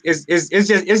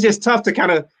it's just tough to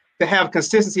kind of to have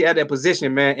consistency at that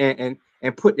position, man,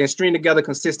 and string together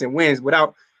consistent wins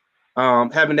without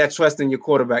having that trust in your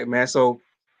quarterback, man. So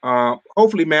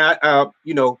hopefully, man,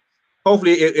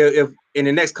 hopefully if in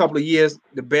the next couple of years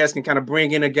the Bears can kind of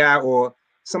bring in a guy or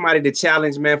somebody to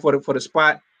challenge, man, for the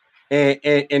spot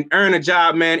and earn a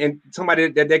job, man, and somebody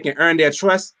that they can earn their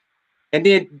trust. And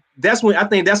then that's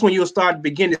when you'll start to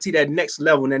begin to see that next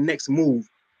level and that next move.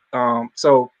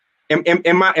 So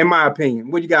in my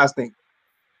opinion, what do you guys think?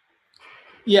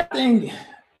 Yeah, I think,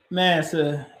 man, it's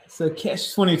a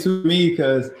catch-22 to me,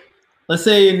 because let's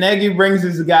say Nagy brings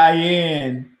this guy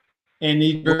in and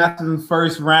he drafts him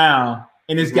first round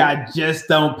and this guy just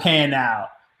don't pan out.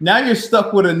 Now you're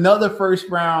stuck with another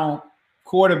first-round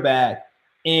quarterback,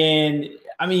 and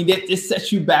I mean, it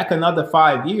sets you back another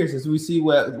 5 years as we see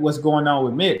what's going on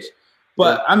with Mitch.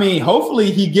 But, I mean,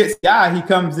 hopefully he gets a guy, he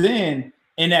comes in,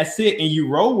 and that's it, and you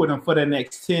roll with him for the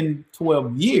next 10,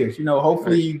 12 years.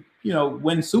 Hopefully,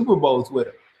 win Super Bowls with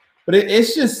him. But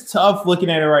it's just tough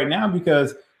looking at it right now,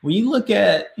 because when you look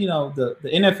at, the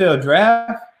NFL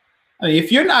draft, I mean,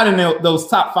 if you're not in those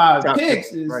top 5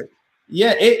 picks,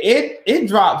 it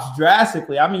drops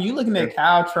drastically. I mean, you're looking at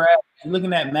Kyle Trask, you're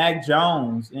looking at Mac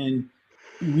Jones, and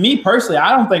me personally,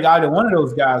 I don't think either one of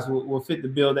those guys will fit the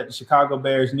bill that the Chicago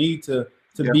Bears need to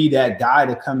be that guy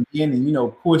to come in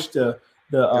and, push the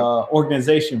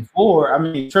organization forward. I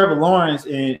mean, Trevor Lawrence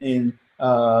and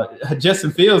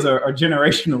Justin Fields are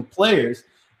generational players,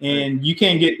 and you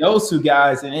can't get those two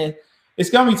guys, and it's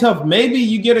going to be tough. Maybe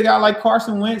you get a guy like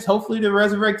Carson Wentz, hopefully to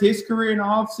resurrect his career in the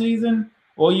offseason,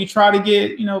 or you try to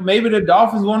get, maybe the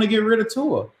Dolphins want to get rid of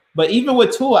Tua. But even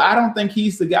with Tua, I don't think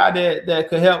he's the guy that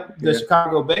could help the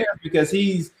Chicago Bears, because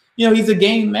he's a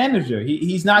game manager.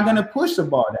 He's not going to push the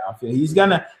ball downfield. He's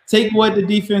going to take what the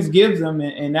defense gives him,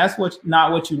 and that's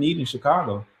not what you need in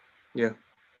Chicago. Yeah.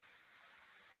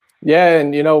 Yeah,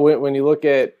 and when you look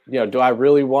at do I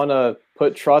really want to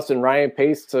put trust in Ryan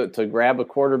Pace to grab a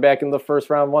quarterback in the first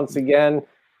round once again?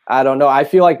 I don't know. I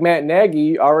feel like Matt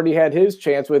Nagy already had his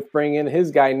chance with bringing in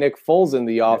his guy Nick Foles in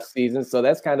the offseason, so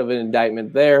that's kind of an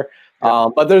indictment there. Yeah.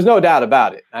 But there's no doubt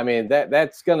about it. I mean,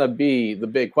 that's going to be the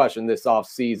big question this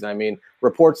offseason. I mean,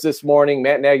 reports this morning,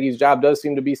 Matt Nagy's job does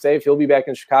seem to be safe. He'll be back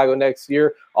in Chicago next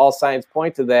year. All signs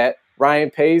point to that. Ryan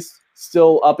Pace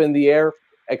still up in the air.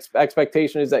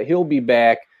 Expectation is that he'll be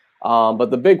back. But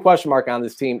the big question mark on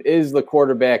this team is the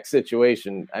quarterback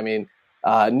situation. I mean,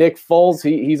 Nick Foles,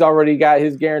 he's already got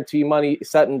his guarantee money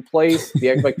set in place. The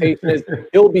expectation is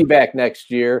he'll be back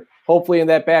next year, hopefully in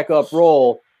that backup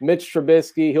role. Mitch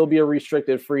Trubisky, he'll be a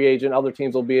restricted free agent. Other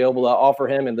teams will be able to offer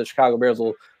him, and the Chicago Bears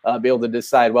will be able to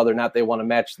decide whether or not they want to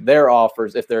match their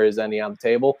offers, if there is any on the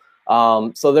table.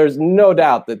 So there's no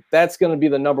doubt that that's going to be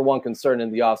the number one concern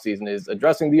in the offseason, is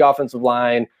addressing the offensive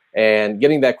line and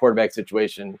getting that quarterback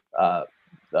situation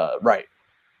right.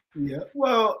 Yeah,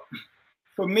 well,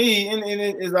 for me, and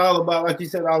it is all about, like you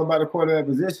said, all about the quarterback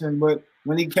position. But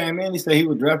when he came in, he said he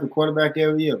would draft a quarterback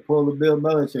every year, pull the Bill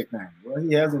Belichick thing. Well,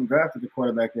 he hasn't drafted a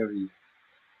quarterback every year.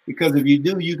 Because if you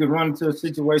do, you could run into a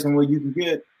situation where you can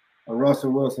get a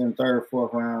Russell Wilson third,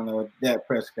 fourth round, or Dak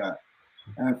Prescott.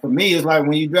 And for me, it's like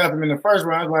when you draft them in the first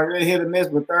round, it's like they hit or miss,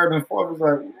 but third and fourth, it's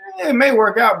like, it may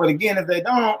work out. But again, if they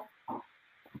don't,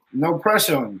 no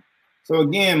pressure on you. So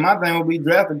again, my thing would be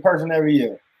draft a person every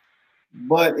year.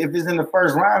 But if it's in the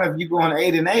first round, if you're going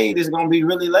 8-8, it's going to be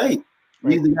really late.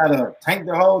 You either got to tank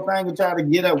the whole thing and try to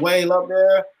get up way up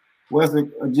there with a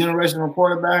generational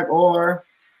quarterback, or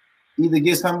either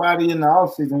get somebody in the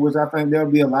offseason, which I think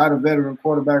there'll be a lot of veteran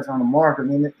quarterbacks on the market,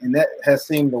 and that has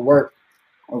seemed to work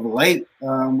of late.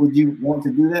 Would you want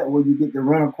to do that? Would you get to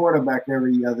run a quarterback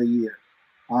every other year?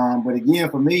 But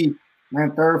again, for me,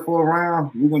 man, third, fourth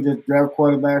round, we're going to just draft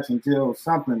quarterbacks until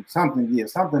something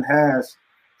gives. Something has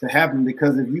to happen,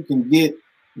 because if you can get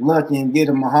lucky and get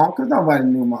a Mahomes, because nobody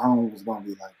knew Mahomes was going to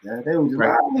be like that. They were just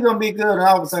like, oh, he's going to be good, and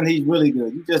all of a sudden he's really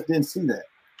good. You just didn't see that.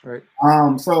 Right.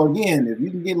 So again, if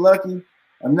you can get lucky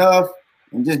enough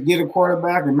and just get a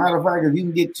quarterback, as a matter of fact, if you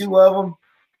can get two of them,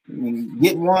 and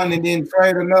get one and then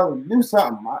trade another, do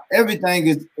something. Everything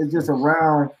is just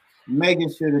around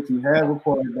making sure that you have a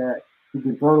quarterback who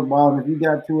can throw the ball. And if you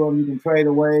got two of them, you can trade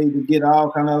away to get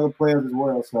all kind of other players as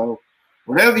well. So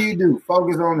whatever you do,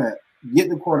 focus on that. Get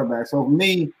the quarterback. So for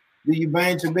me, do you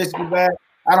bring Trubisky back?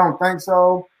 I don't think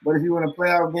so. But if you win a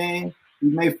playoff game, he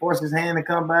may force his hand to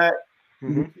come back.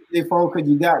 Because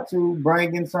you got to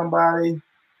bring in somebody.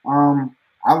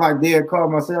 I like Derek Carr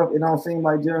myself. It don't seem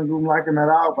like Jerry Gruden like him at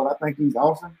all, but I think he's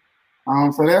awesome.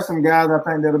 So there's some guys I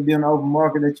think that'll be in the open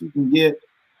market that you can get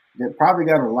that probably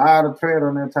got a lot of tread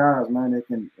on their tires, man. That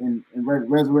can and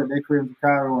resurrect their career in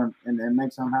Chicago and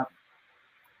make something happen.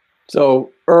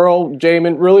 So, Earl,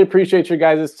 Jamin, really appreciate your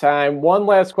guys' time. One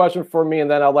last question for me,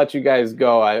 and then I'll let you guys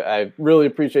go. I really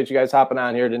appreciate you guys hopping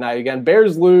on here tonight. Again,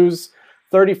 Bears lose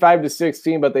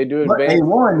 35-16, but they do advance to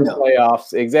the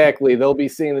playoffs. Exactly. They'll be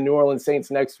seeing the New Orleans Saints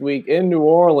next week in New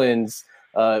Orleans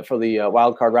for the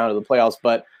wild card round of the playoffs.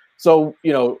 But so,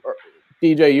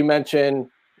 DJ, you mentioned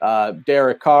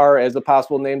Derek Carr as a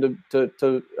possible name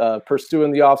to pursue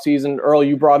in the offseason. Earl,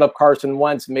 you brought up Carson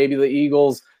Wentz, maybe the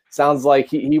Eagles. Sounds like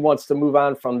he wants to move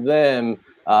on from them.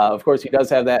 Of course, he does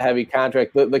have that heavy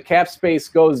contract. The cap space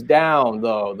goes down,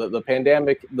 though. The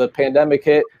pandemic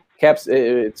hit.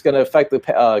 It's going to affect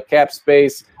the cap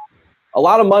space. A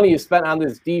lot of money is spent on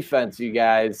this defense, you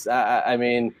guys. I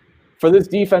mean, for this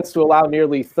defense to allow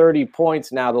nearly 30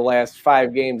 points now the last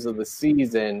 5 games of the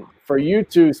season, for you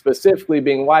two specifically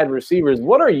being wide receivers,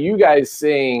 what are you guys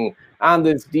seeing on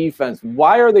this defense?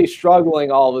 Why are they struggling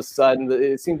all of a sudden?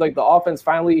 It seems like the offense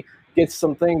finally gets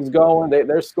some things going.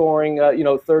 They're scoring,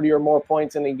 30 or more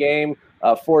points in a game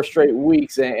 4 straight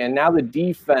weeks, and now the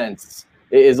defense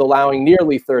is allowing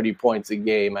nearly 30 points a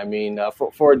game. I mean,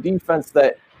 for a defense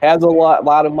that has a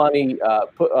lot of money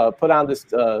put on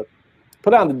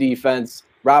the defense,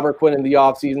 Robert Quinn in the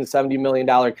offseason, $70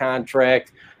 million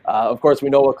contract. Of course, we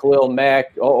know what Khalil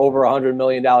Mack, over $100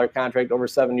 million contract over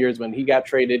 7 years when he got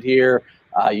traded here.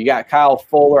 You got Kyle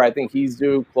Fuller. I think he's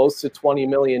due close to $20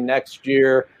 million next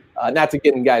year. Not to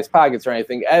get in guys' pockets or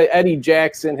anything. Eddie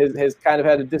Jackson has kind of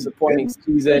had a disappointing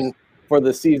season for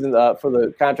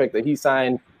the contract that he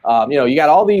signed. You got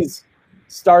all these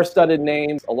star-studded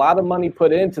names, a lot of money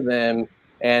put into them,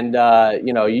 and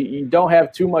you don't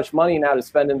have too much money now to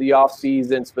spend in the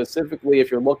offseason, specifically if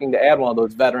you're looking to add one of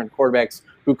those veteran quarterbacks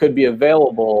who could be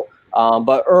available.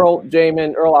 But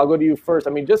Jamin, I'll go to you first.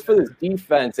 I mean, just for this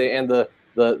defense and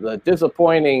the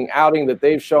disappointing outing that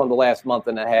they've shown the last month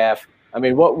and a half, I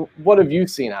mean, what have you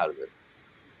seen out of it?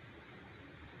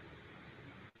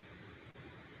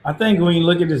 I think when you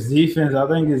look at this defense, I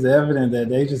think it's evident that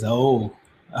they just old.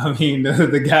 I mean,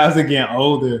 the guys are getting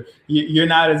older. You're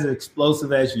not as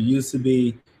explosive as you used to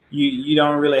be. You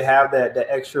don't really have that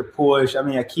extra push. I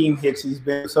mean, Akeem Hicks, he's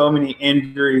been so many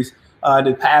injuries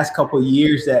the past couple of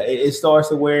years that it starts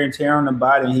to wear and tear on the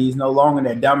body. He's no longer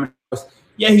that dominant.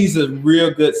 Yeah, he's a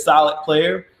real good, solid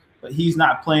player, but he's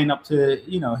not playing up to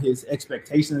his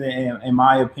expectations. In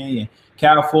my opinion,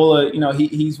 Kyle Fuller,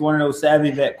 he's one of those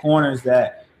savvy vet corners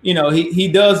that. He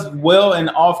does well in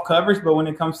off coverage, but when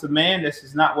it comes to man, this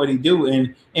is not what he do.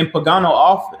 And in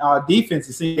Pagano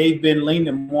defense, they've been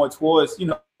leaning more towards,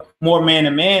 more man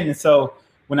to man. And so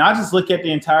when I just look at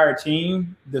the entire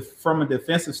team, from a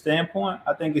defensive standpoint,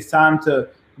 I think it's time to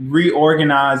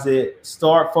reorganize it,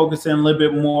 start focusing a little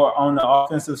bit more on the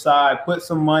offensive side, put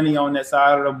some money on that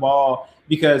side of the ball,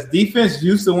 because defense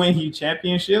used to win you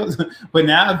championships. But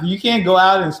now if you can't go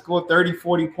out and score 30,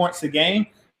 40 points a game,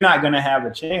 you're not going to have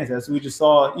a chance. As we just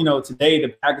saw, today the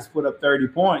Packers put up 30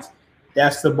 points.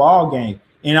 That's the ball game.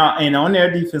 And on their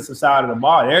defensive side of the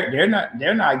ball, they're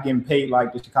not getting paid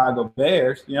like the Chicago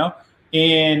Bears,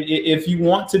 And if you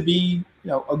want to be,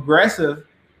 aggressive,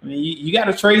 I mean, you got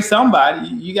to trade somebody.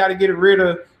 You got to get rid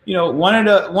of, one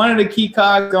of the key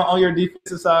cogs on your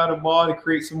defensive side of the ball to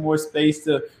create some more space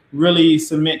to really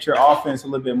cement your offense a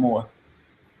little bit more.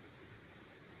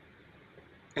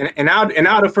 And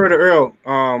I'll defer to Earl.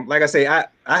 Like I say, I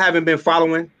haven't been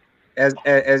following as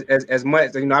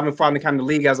much. I've been following kind of the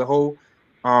league as a whole.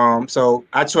 So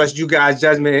I trust you guys'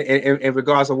 judgment in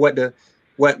regards of what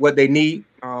they need.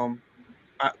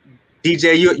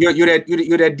 DJ,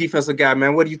 you're that defensive guy,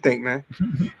 man. What do you think, man?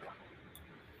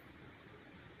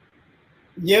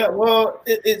 Yeah, well,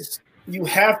 it's you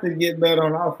have to get better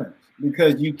on offense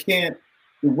because you can't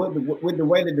with the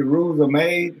way that the rules are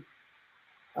made.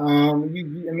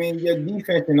 Your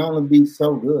defense can only be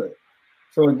so good.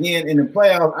 So again, in the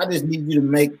playoffs, I just need you to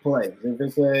make plays. If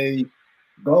it's a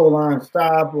goal line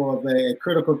stop or if a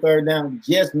critical third down,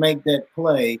 just make that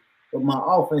play. But my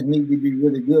offense needs to be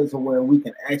really good so where we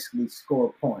can actually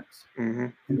score points. Mm-hmm.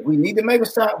 If we need to make a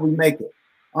stop, we make it.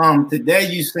 Today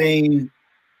you seen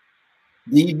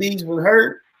DBs was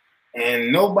hurt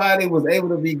and nobody was able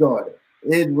to be guarded.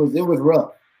 It was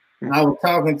rough. And I was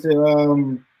talking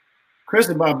to Chris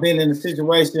about being in a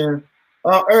situation.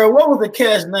 Earl, what was the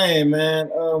cat's name, man?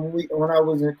 When I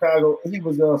was in Chicago, he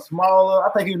was smaller.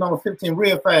 I think he was number 15,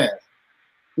 real fast.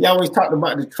 He always talked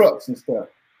about the trucks and stuff.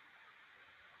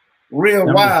 Real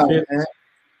number wild, 50. Man.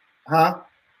 Huh?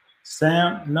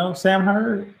 Sam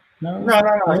Hurd? No.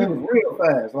 He was real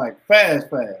fast, like fast.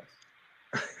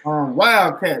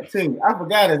 Wildcat too. I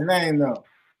forgot his name though.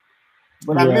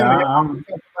 But I remember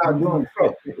him doing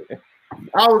truck.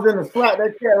 I was in the slot.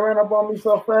 That cat ran up on me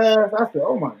so fast. I said,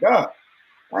 "Oh my God,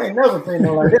 I ain't never seen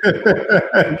no like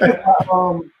that."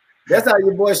 That's how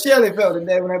your boy Shelly felt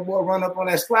today when that boy run up on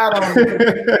that slide on him.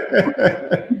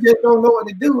 You just don't know what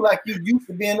to do. Like you used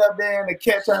to being up there and the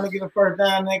cat trying to get a first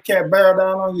down, and that cat barrel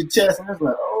down on your chest, and it's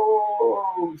like,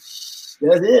 oh,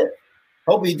 that's it.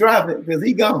 Hope he drop it because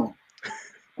he gone.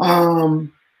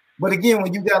 But again,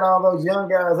 when you got all those young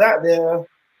guys out there,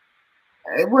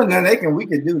 it wasn't nothing we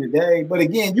could do today. But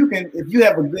again, you can, if you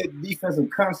have a good defensive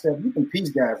concept, you can piece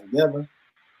guys together.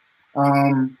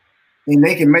 And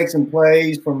they can make some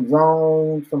plays from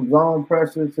zone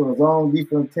pressure to a zone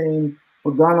defense team.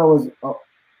 Pagano is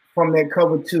from that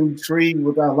cover 2 tree,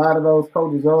 which a lot of those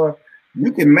coaches are.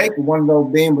 You can make one of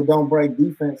those bend but don't break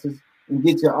defenses and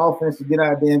get your offense to get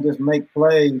out there and just make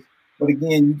plays. But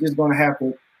again, you're just going to have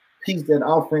to piece that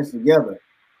offense together.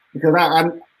 Because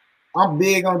I'm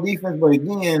big on defense, but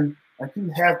again, like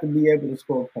you have to be able to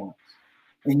score points.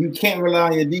 And you can't rely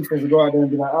on your defense to go out there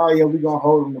and be like, oh, yeah, we're going to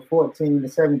hold them to 14 to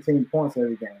 17 points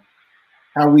every game.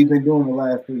 How we've been doing the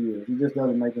last 2 years. It just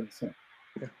doesn't make any sense.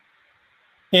 Yeah.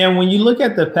 And when you look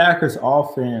at the Packers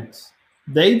offense,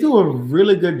 they do a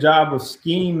really good job of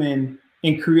scheming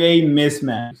and creating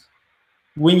mismatches.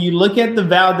 When you look at the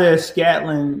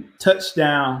Valdez-Scantling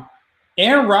touchdown,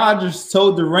 Aaron Rodgers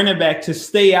told the running back to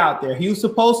stay out there. He was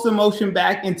supposed to motion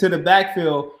back into the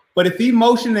backfield, but if he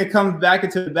motioned and comes back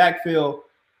into the backfield,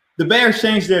 the Bears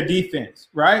changed their defense,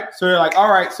 right? So they're like, all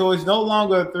right, so it's no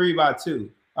longer a 3-by-2.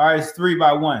 All right, it's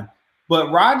 3-by-1.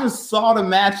 But Rodgers saw the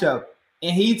matchup,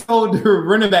 and he told the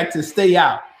running back to stay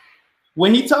out.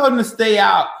 When he told him to stay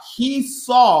out, he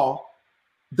saw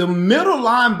the middle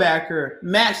linebacker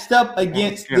matched up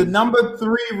against the number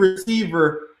 3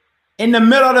 receiver in the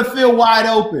middle of the field wide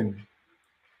open.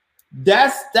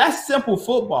 That's simple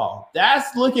football.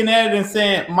 That's looking at it and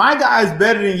saying, my guy is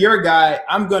better than your guy.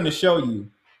 I'm going to show you.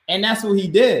 And that's what he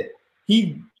did.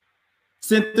 He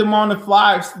sent them on the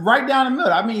fly right down the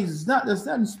middle. I mean, there's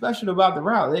nothing special about the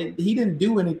route. He didn't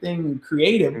do anything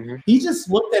creative. Mm-hmm. He just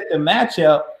looked at the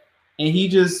matchup and he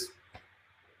just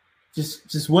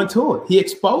went to it. He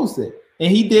exposed it.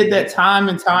 And he did that time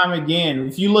and time again.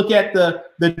 If you look at the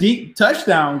deep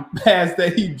touchdown pass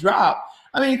that he dropped,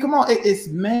 I mean, come on, it's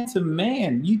man to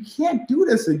man. You can't do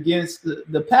this against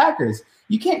the Packers.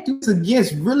 You can't do this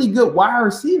against really good wide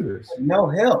receivers. No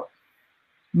help.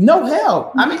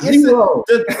 I mean, you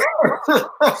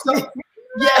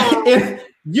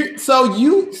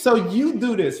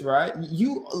do this, right?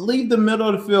 You leave the middle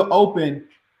of the field open,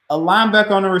 a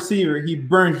linebacker on a receiver, he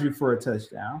burns you for a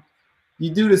touchdown. You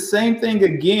do the same thing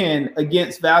again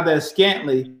against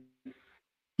Valdez-Scantling.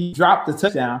 He dropped the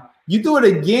touchdown. You do it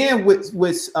again with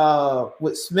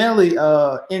Smelly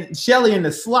and Shelley in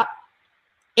the slot,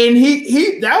 and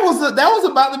that was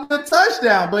about to be a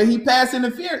touchdown, but he passed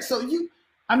interference. So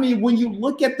when you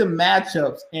look at the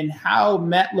matchups and how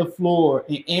Matt LaFleur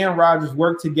and Aaron Rodgers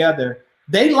work together,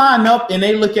 they line up and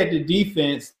they look at the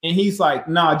defense, and he's like,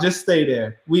 "Nah, just stay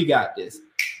there. We got this."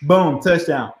 Boom,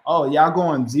 touchdown. Oh, y'all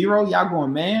going zero? Y'all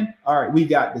going man? All right, we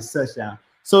got this touchdown.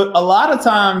 So a lot of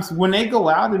times when they go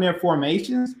out in their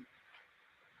formations,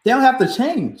 they don't have to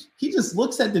change. He just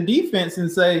looks at the defense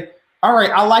and say, all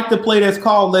right, I like the play that's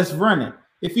called, let's run it.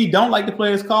 If he don't like the play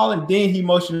that's called, and then he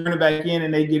motions running back in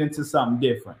and they get into something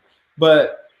different.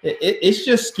 But it's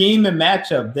just scheme and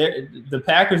matchup. The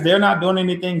Packers, they're not doing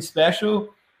anything special.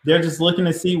 They're just looking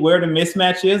to see where the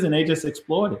mismatch is, and they just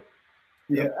exploit it.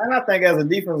 Yeah, and I think as a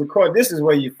defensive coach, this is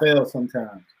where you fail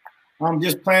sometimes. I'm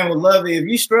just playing with Lovey. If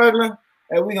you struggling,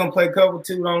 hey, we're going to play cover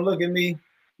two. Don't look at me.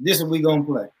 This is what we going to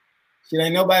play. Shit,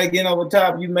 ain't nobody getting over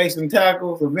top. You make some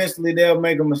tackles. Eventually, they'll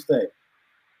make a mistake.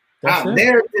 Out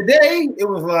there today, it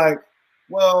was like,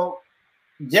 well,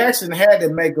 Jackson had to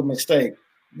make a mistake.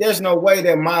 There's no way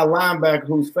that my linebacker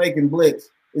who's faking blitz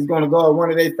is going to go at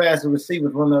one of their fastest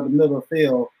receivers run up the middle of the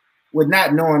field with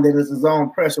not knowing that it's his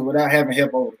own pressure without having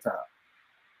help over the top.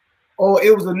 Or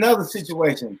it was another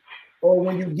situation. Or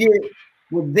when you get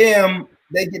with them,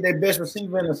 they get their best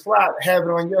receiver in the slot, have it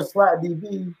on your slot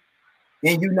DB,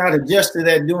 and you're not adjusted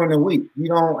that during the week. You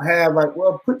don't have like,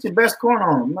 well, put your best corner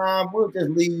on them. Nah, we'll just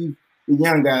leave the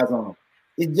young guys on them.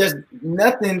 It just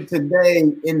nothing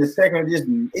today in the second.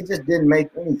 It just didn't make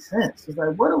any sense. It's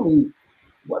like, what are we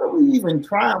even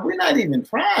trying? We're not even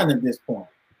trying at this point.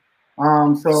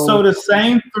 So the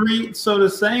same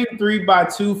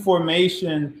 3-by-2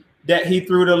 formation that he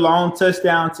threw the long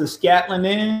touchdown to Scantling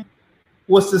in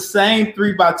was the same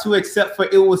 3-by-2, except for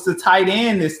it was the tight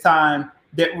end this time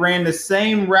that ran the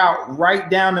same route right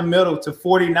down the middle to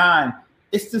 49.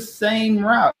 It's the same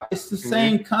route. It's the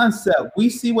same concept. We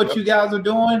see what you guys are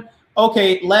doing.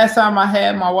 Okay, last time I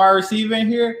had my wide receiver in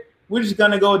here, we're just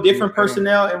going to go different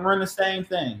personnel and run the same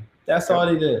thing. That's all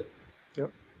they did.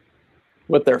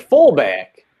 With their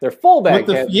fullback. Their fullback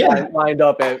lined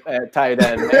up at tight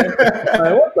end, man.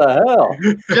 Like, what the hell?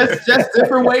 Just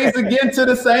different ways to get to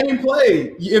the same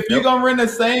play. If you're going to run the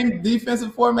same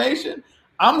defensive formation,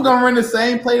 I'm going to run the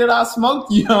same play that I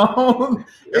smoked you on.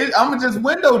 I'm going to just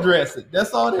window dress it. That's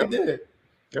all they did.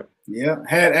 Yeah,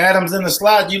 had Adams in the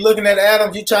slot. You looking at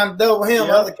Adams, you trying to double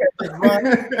him. Other catches run.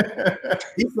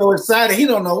 He's so excited, he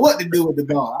don't know what to do with the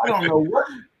ball. I don't know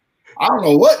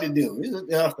what to do.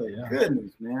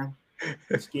 Goodness, man.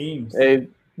 Schemes. Hey,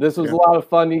 this was a lot of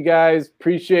fun, you guys.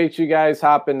 Appreciate you guys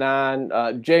hopping on.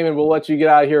 Jamin, we'll let you get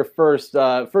out of here first.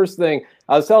 First thing,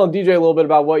 I was telling DJ a little bit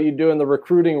about what you do in the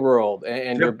recruiting world,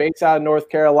 and you're based out of North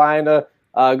Carolina.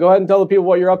 Go ahead and tell the people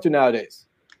what you're up to nowadays.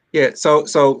 Yeah, so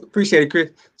appreciate it, Chris.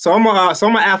 So I'm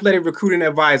an athletic recruiting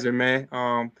advisor, man.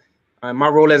 My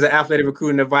role as an athletic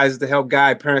recruiting advisor is to help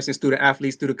guide parents and student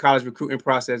athletes through the college recruiting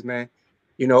process, man.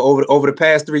 You know, over the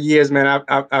past 3 years, man,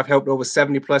 I've helped over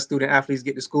 70 plus student athletes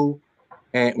get to school.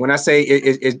 And when I say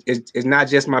it's not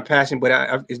just my passion,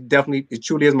 but it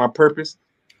truly is my purpose.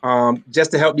 Just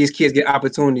to help these kids get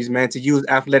opportunities, man, to use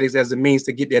athletics as a means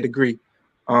to get their degree.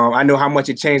 I know how much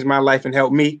it changed my life and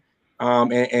helped me.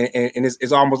 And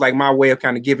it's almost like my way of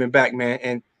kind of giving back, man.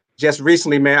 And just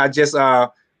recently, man, I just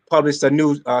published a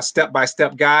new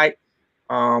step-by-step guide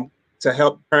to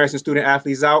help parents and student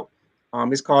athletes out.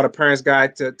 It's called A Parent's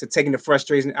Guide to Taking the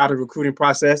Frustration Out of the Recruiting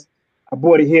Process. I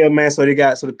brought it here, man, so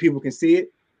the people can see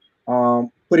it.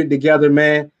 Put it together,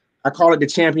 man. I call it the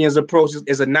Champions Approach.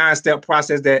 It's a 9-step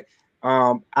process that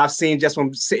I've seen just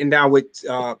from sitting down with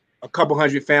a couple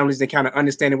hundred families and kind of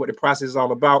understanding what the process is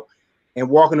all about and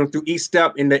walking them through each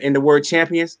step in the word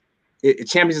champions.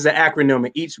 Champions is an acronym,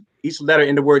 and each letter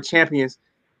in the word champions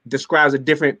describes a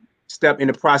different step in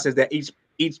the process that each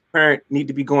parent need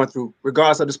to be going through,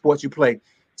 regardless of the sport you play.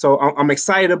 So I'm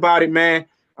excited about it, man.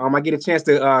 I get a chance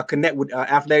to connect with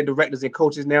athletic directors and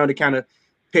coaches now to kind of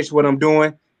pitch what I'm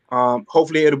doing.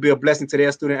 Hopefully it'll be a blessing to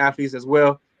their student athletes as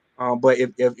well. But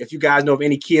if you guys know of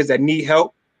any kids that need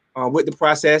help with the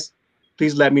process,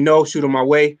 please let me know, shoot them my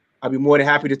way. I'll be more than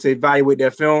happy to evaluate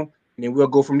their film, and then we'll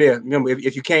go from there. Remember,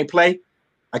 if you can't play,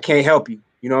 I can't help you.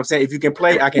 You know what I'm saying? If you can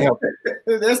play, I can help you.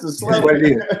 That's the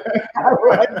slogan.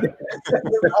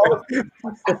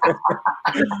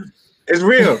 It's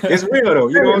real. It's real though.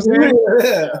 You know what I'm saying?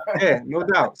 Yeah, no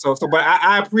doubt. But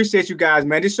I appreciate you guys,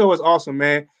 man. This show is awesome,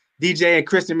 man. DJ and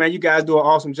Kristen, man, you guys do an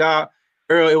awesome job.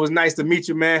 Earl, it was nice to meet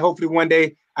you, man. Hopefully one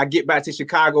day I get back to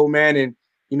Chicago, man, and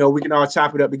we can all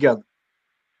chop it up together.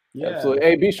 Yeah, absolutely.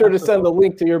 Hey, be sure to send the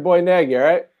link to your boy Nagy, all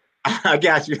right? I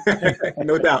got you.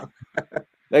 No doubt.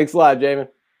 Thanks a lot, Jamin.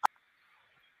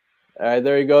 All right,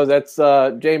 there he goes. That's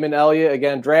Jamin Elliot,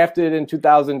 again, drafted in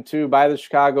 2002 by the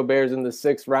Chicago Bears in the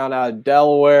 6th round out of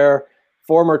Delaware.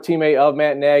 Former teammate of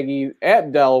Matt Nagy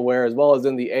at Delaware, as well as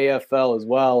in the AFL as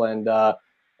well. And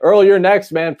Earl, you're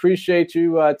next, man. Appreciate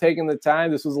you taking the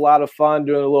time. This was a lot of fun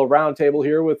doing a little roundtable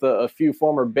here with a few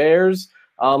former Bears.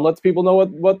 Let people know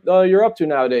what you're up to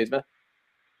nowadays, man.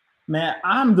 Man,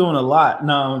 I'm doing a lot.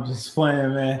 No, I'm just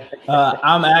playing, man.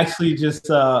 I'm actually just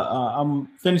I'm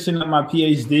finishing up my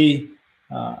PhD.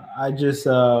 I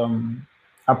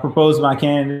proposed my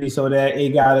candidacy so that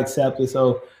it got accepted.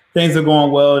 So things are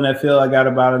going well in that field. I got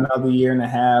about another year and a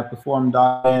half before I'm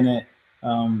done in it.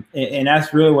 And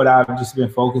that's really what I've just been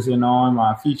focusing on.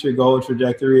 My future goal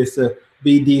trajectory is to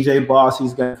be DJ Boss.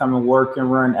 He's going to come and work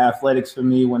and run athletics for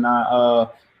me when I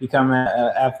become an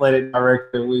athletic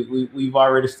director. We've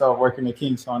already started working the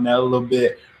kinks on that a little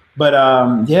bit. But,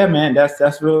 yeah, man, that's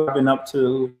really what I've been up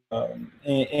to.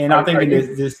 And I think it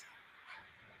is this.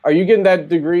 Are you getting that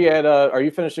degree at are you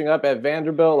finishing up at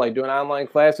Vanderbilt, like doing online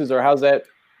classes, or how's that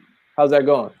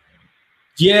going?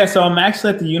 Yeah, so I'm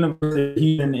actually at the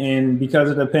University, and because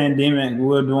of the pandemic,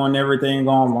 we're doing everything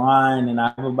online, and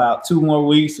I have about 2 more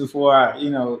weeks before I,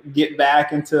 get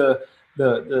back into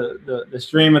the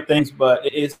stream of things. But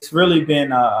it's really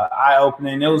been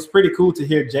eye-opening. It was pretty cool to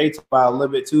hear Jay talk about a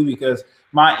little bit too, because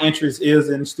my interest is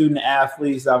in student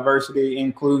athletes, diversity,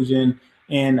 inclusion,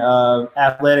 and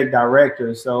athletic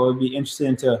directors. So it'd be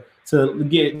interesting to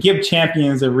give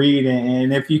champions a read,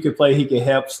 and if you could play, he could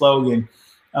help slogan.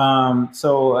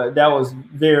 So that was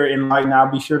very enlightening.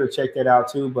 I'll be sure to check that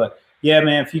out too. But yeah,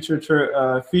 man, future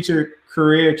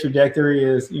career trajectory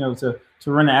is, to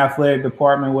run an athletic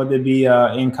department, whether it be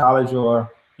in college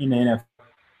or in the NFL.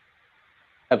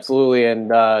 Absolutely. And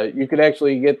you could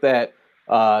actually get that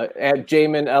at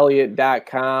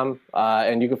jaminelliot.com.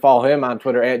 And you can follow him on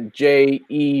Twitter at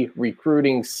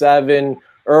JERecruiting7.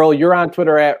 Earl, you're on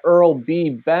Twitter at Earl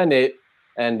B. Bennett.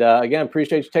 And again,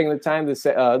 appreciate you taking the time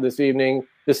this evening.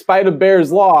 Despite a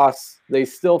Bears loss, they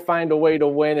still find a way to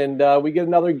win. And we get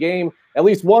another game, at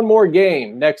least one more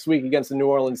game next week against the New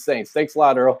Orleans Saints. Thanks a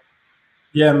lot, Earl.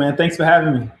 Yeah, man. Thanks for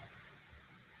having me.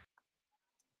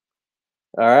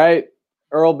 All right.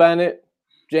 Earl Bennett,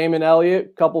 Jamin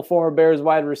Elliot, couple former Bears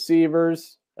wide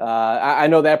receivers. I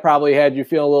know that probably had you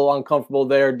feeling a little uncomfortable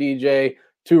there, DJ.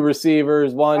 2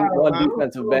 receivers, one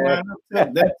defensive back.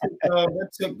 That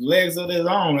took legs of his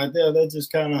own right there. That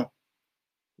just kind of.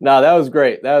 No, that was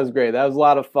great. That was a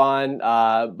lot of fun.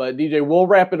 But DJ, we'll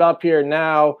wrap it up here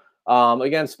now.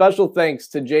 Again, special thanks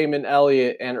to Jamin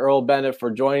Elliot and Earl Bennett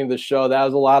for joining the show. That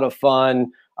was a lot of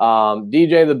fun.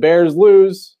 DJ, the Bears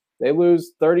lose. They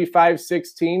lose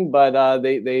 35-16, but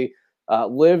they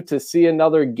live to see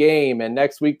another game. And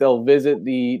next week they'll visit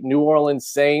the New Orleans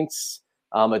Saints,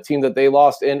 a team that they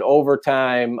lost in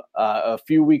overtime a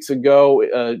few weeks ago.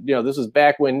 This was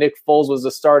back when Nick Foles was the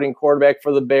starting quarterback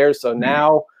for the Bears. So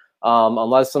now,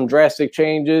 unless some drastic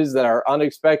changes that are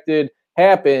unexpected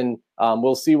happen,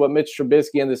 we'll see what Mitch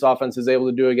Trubisky and this offense is able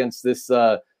to do against this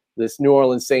New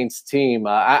Orleans Saints team.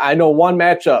 I know one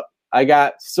matchup I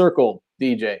got circled,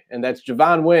 DJ, and that's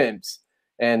Javon Wims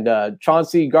and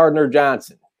Chauncey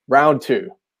Gardner-Johnson, round 2.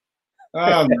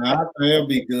 Oh, no, I think it'll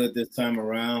be good this time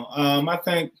around. I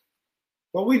think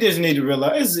what we just need to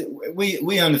realize is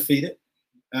we undefeated.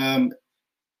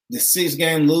 The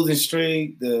 6-game losing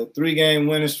streak, the 3-game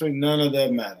winning streak, none of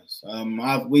that matters.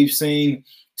 We've seen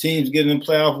teams get in the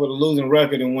playoff with a losing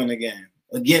record and win a game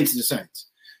against the Saints.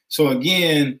 So,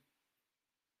 again,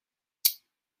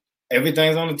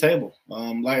 everything's on the table.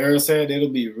 Like Earl said, it'll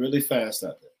be really fast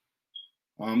out there.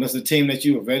 It's a team that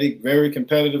you are very, very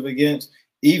competitive against,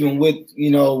 even with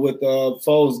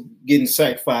Foles getting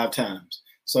sacked 5 times.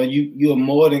 So you are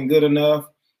more than good enough.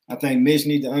 I think Mitch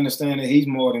needs to understand that he's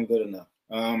more than good enough.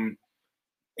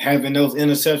 Having those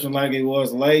interceptions like it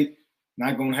was late,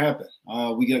 not going to happen.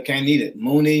 We can't need it.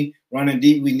 Mooney running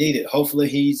deep, we need it. Hopefully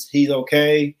he's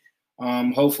okay.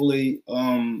 Hopefully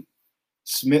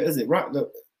Smith, is it right?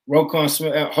 Roquan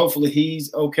Smith, hopefully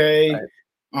he's okay. Right.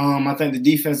 I think the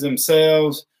defense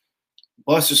themselves,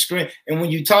 Buster Screen. And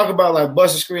when you talk about like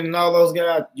Buster Screen and all those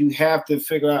guys, you have to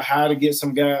figure out how to get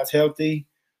some guys healthy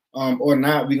or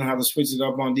not. We're going to have to switch it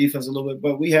up on defense a little bit.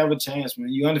 But we have a chance,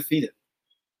 man. You're undefeated.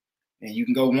 And you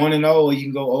can go 1-0 or you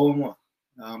can go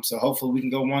 0-1. So hopefully we can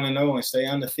go 1-0 and stay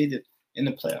undefeated in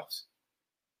the playoffs.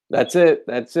 That's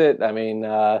it. I mean,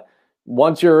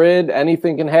 once you're in,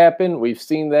 anything can happen. We've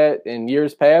seen that in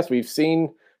years past. We've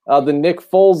seen the Nick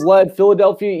Foles-led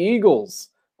Philadelphia Eagles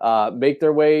make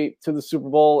their way to the Super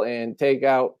Bowl and take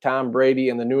out Tom Brady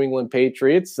and the New England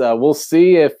Patriots. We'll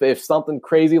see if something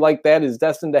crazy like that is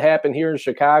destined to happen here in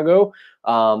Chicago.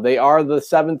 They are the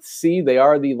 7th seed. They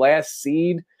are the last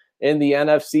seed in the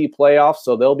NFC playoffs,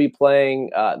 so they'll be playing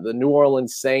the New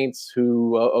Orleans Saints,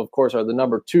 who, of course, are the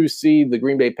number 2 seed. The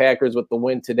Green Bay Packers, with the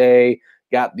win today,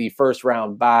 got the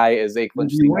first-round bye as they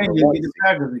clinch the number 1 seed.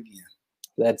 Packers again.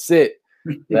 That's it.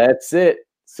 That's it.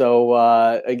 So,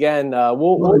 again,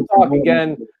 we'll talk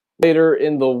again later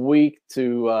in the week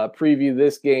to preview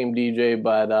this game, DJ.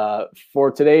 But for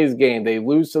today's game, they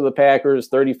lose to the Packers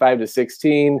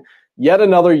 35-16. Yet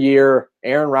another year,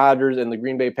 Aaron Rodgers and the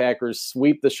Green Bay Packers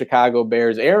sweep the Chicago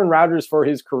Bears. Aaron Rodgers, for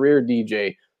his career,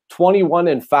 DJ,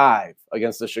 21-5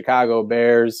 against the Chicago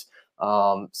Bears.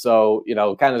 So,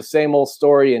 kind of same old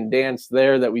story and dance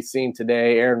there that we've seen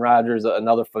today. Aaron Rodgers,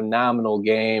 another phenomenal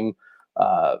game.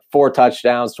 4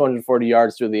 touchdowns, 240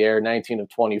 yards through the air, 19 of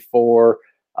 24.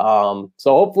 So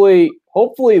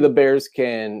hopefully the Bears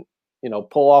can,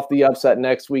 pull off the upset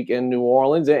next week in New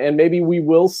Orleans, and maybe we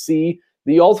will see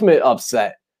the ultimate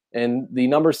upset and the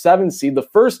number 7 seed, the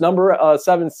first number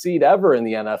 7 seed ever in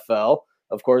the NFL.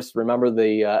 Of course, remember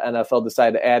the NFL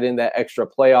decided to add in that extra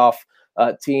playoff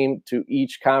team to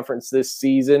each conference this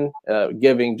season,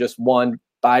 giving just 1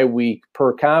 bye week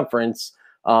per conference.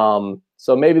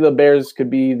 So maybe the Bears could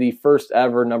be the first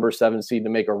ever number 7 seed to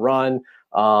make a run.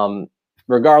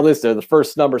 Regardless, they're the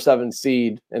first number 7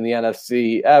 seed in the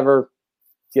NFC ever,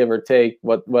 give or take,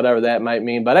 whatever that might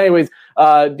mean. But anyways,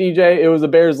 DJ, it was a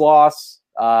Bears loss,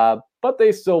 but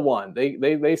they still won.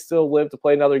 They still live to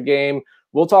play another game.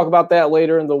 We'll talk about that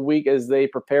later in the week as they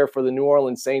prepare for the New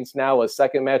Orleans Saints now, a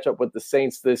second matchup with the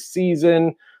Saints this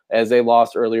season, as they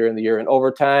lost earlier in the year in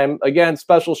overtime. Again,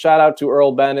 special shout-out to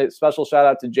Earl Bennett. Special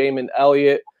shout-out to Jamin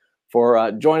Elliot for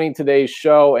joining today's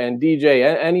show. And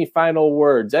DJ, any final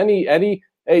words? Hey,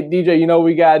 DJ,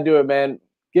 we got to do it, man.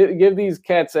 Give these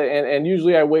cats, and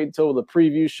usually I wait until the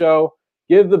preview show,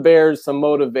 give the Bears some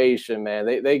motivation, man.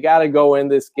 They got to go in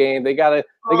this game. They got to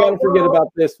forget about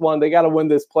this one. They got to win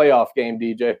this playoff game,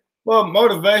 DJ. Well,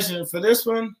 motivation for this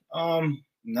one,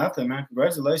 nothing, man.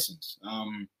 Congratulations.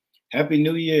 Happy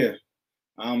New Year.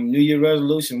 New Year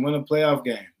resolution, win a playoff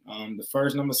game. The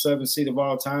first number 7 seed of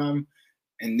all time.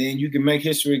 And then you can make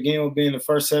history again with being the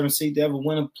first 7 seed to ever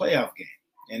win a playoff game.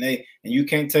 And you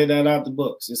can't take that out the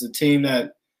books. It's a team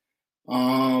that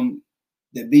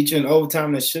beat you in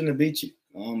overtime that shouldn't have beat you.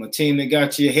 A team that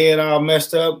got your head all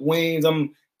messed up, wings,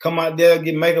 come out there,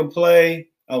 make a play,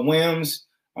 whims,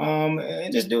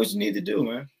 and just do what you need to do,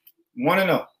 man.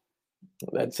 1-0.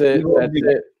 That's it.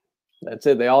 That's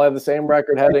it. They all have the same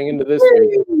record heading into this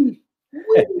week.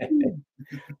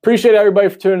 Appreciate everybody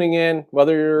for tuning in,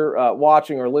 whether you're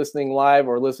watching or listening live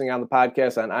or listening on the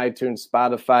podcast on iTunes,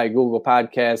 Spotify, Google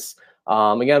Podcasts.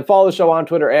 Again, follow the show on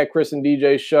Twitter at Chris and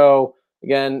DJ Show.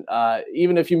 Again,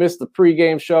 even if you missed the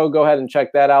pregame show, go ahead and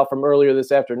check that out from earlier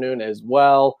this afternoon as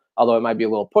well, although it might be a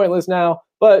little pointless now,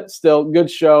 but still good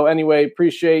show. Anyway,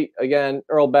 appreciate, again,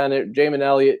 Earl Bennett, Jamin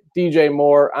Elliot, DJ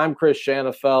Moore. I'm Chris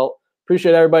Shanafelt.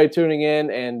 Appreciate everybody tuning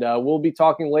in, and we'll be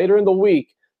talking later in the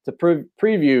week to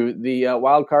preview the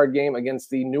wild card game against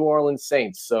the New Orleans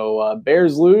Saints. So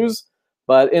Bears lose,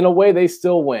 but in a way they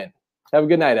still win. Have a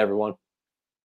good night, everyone.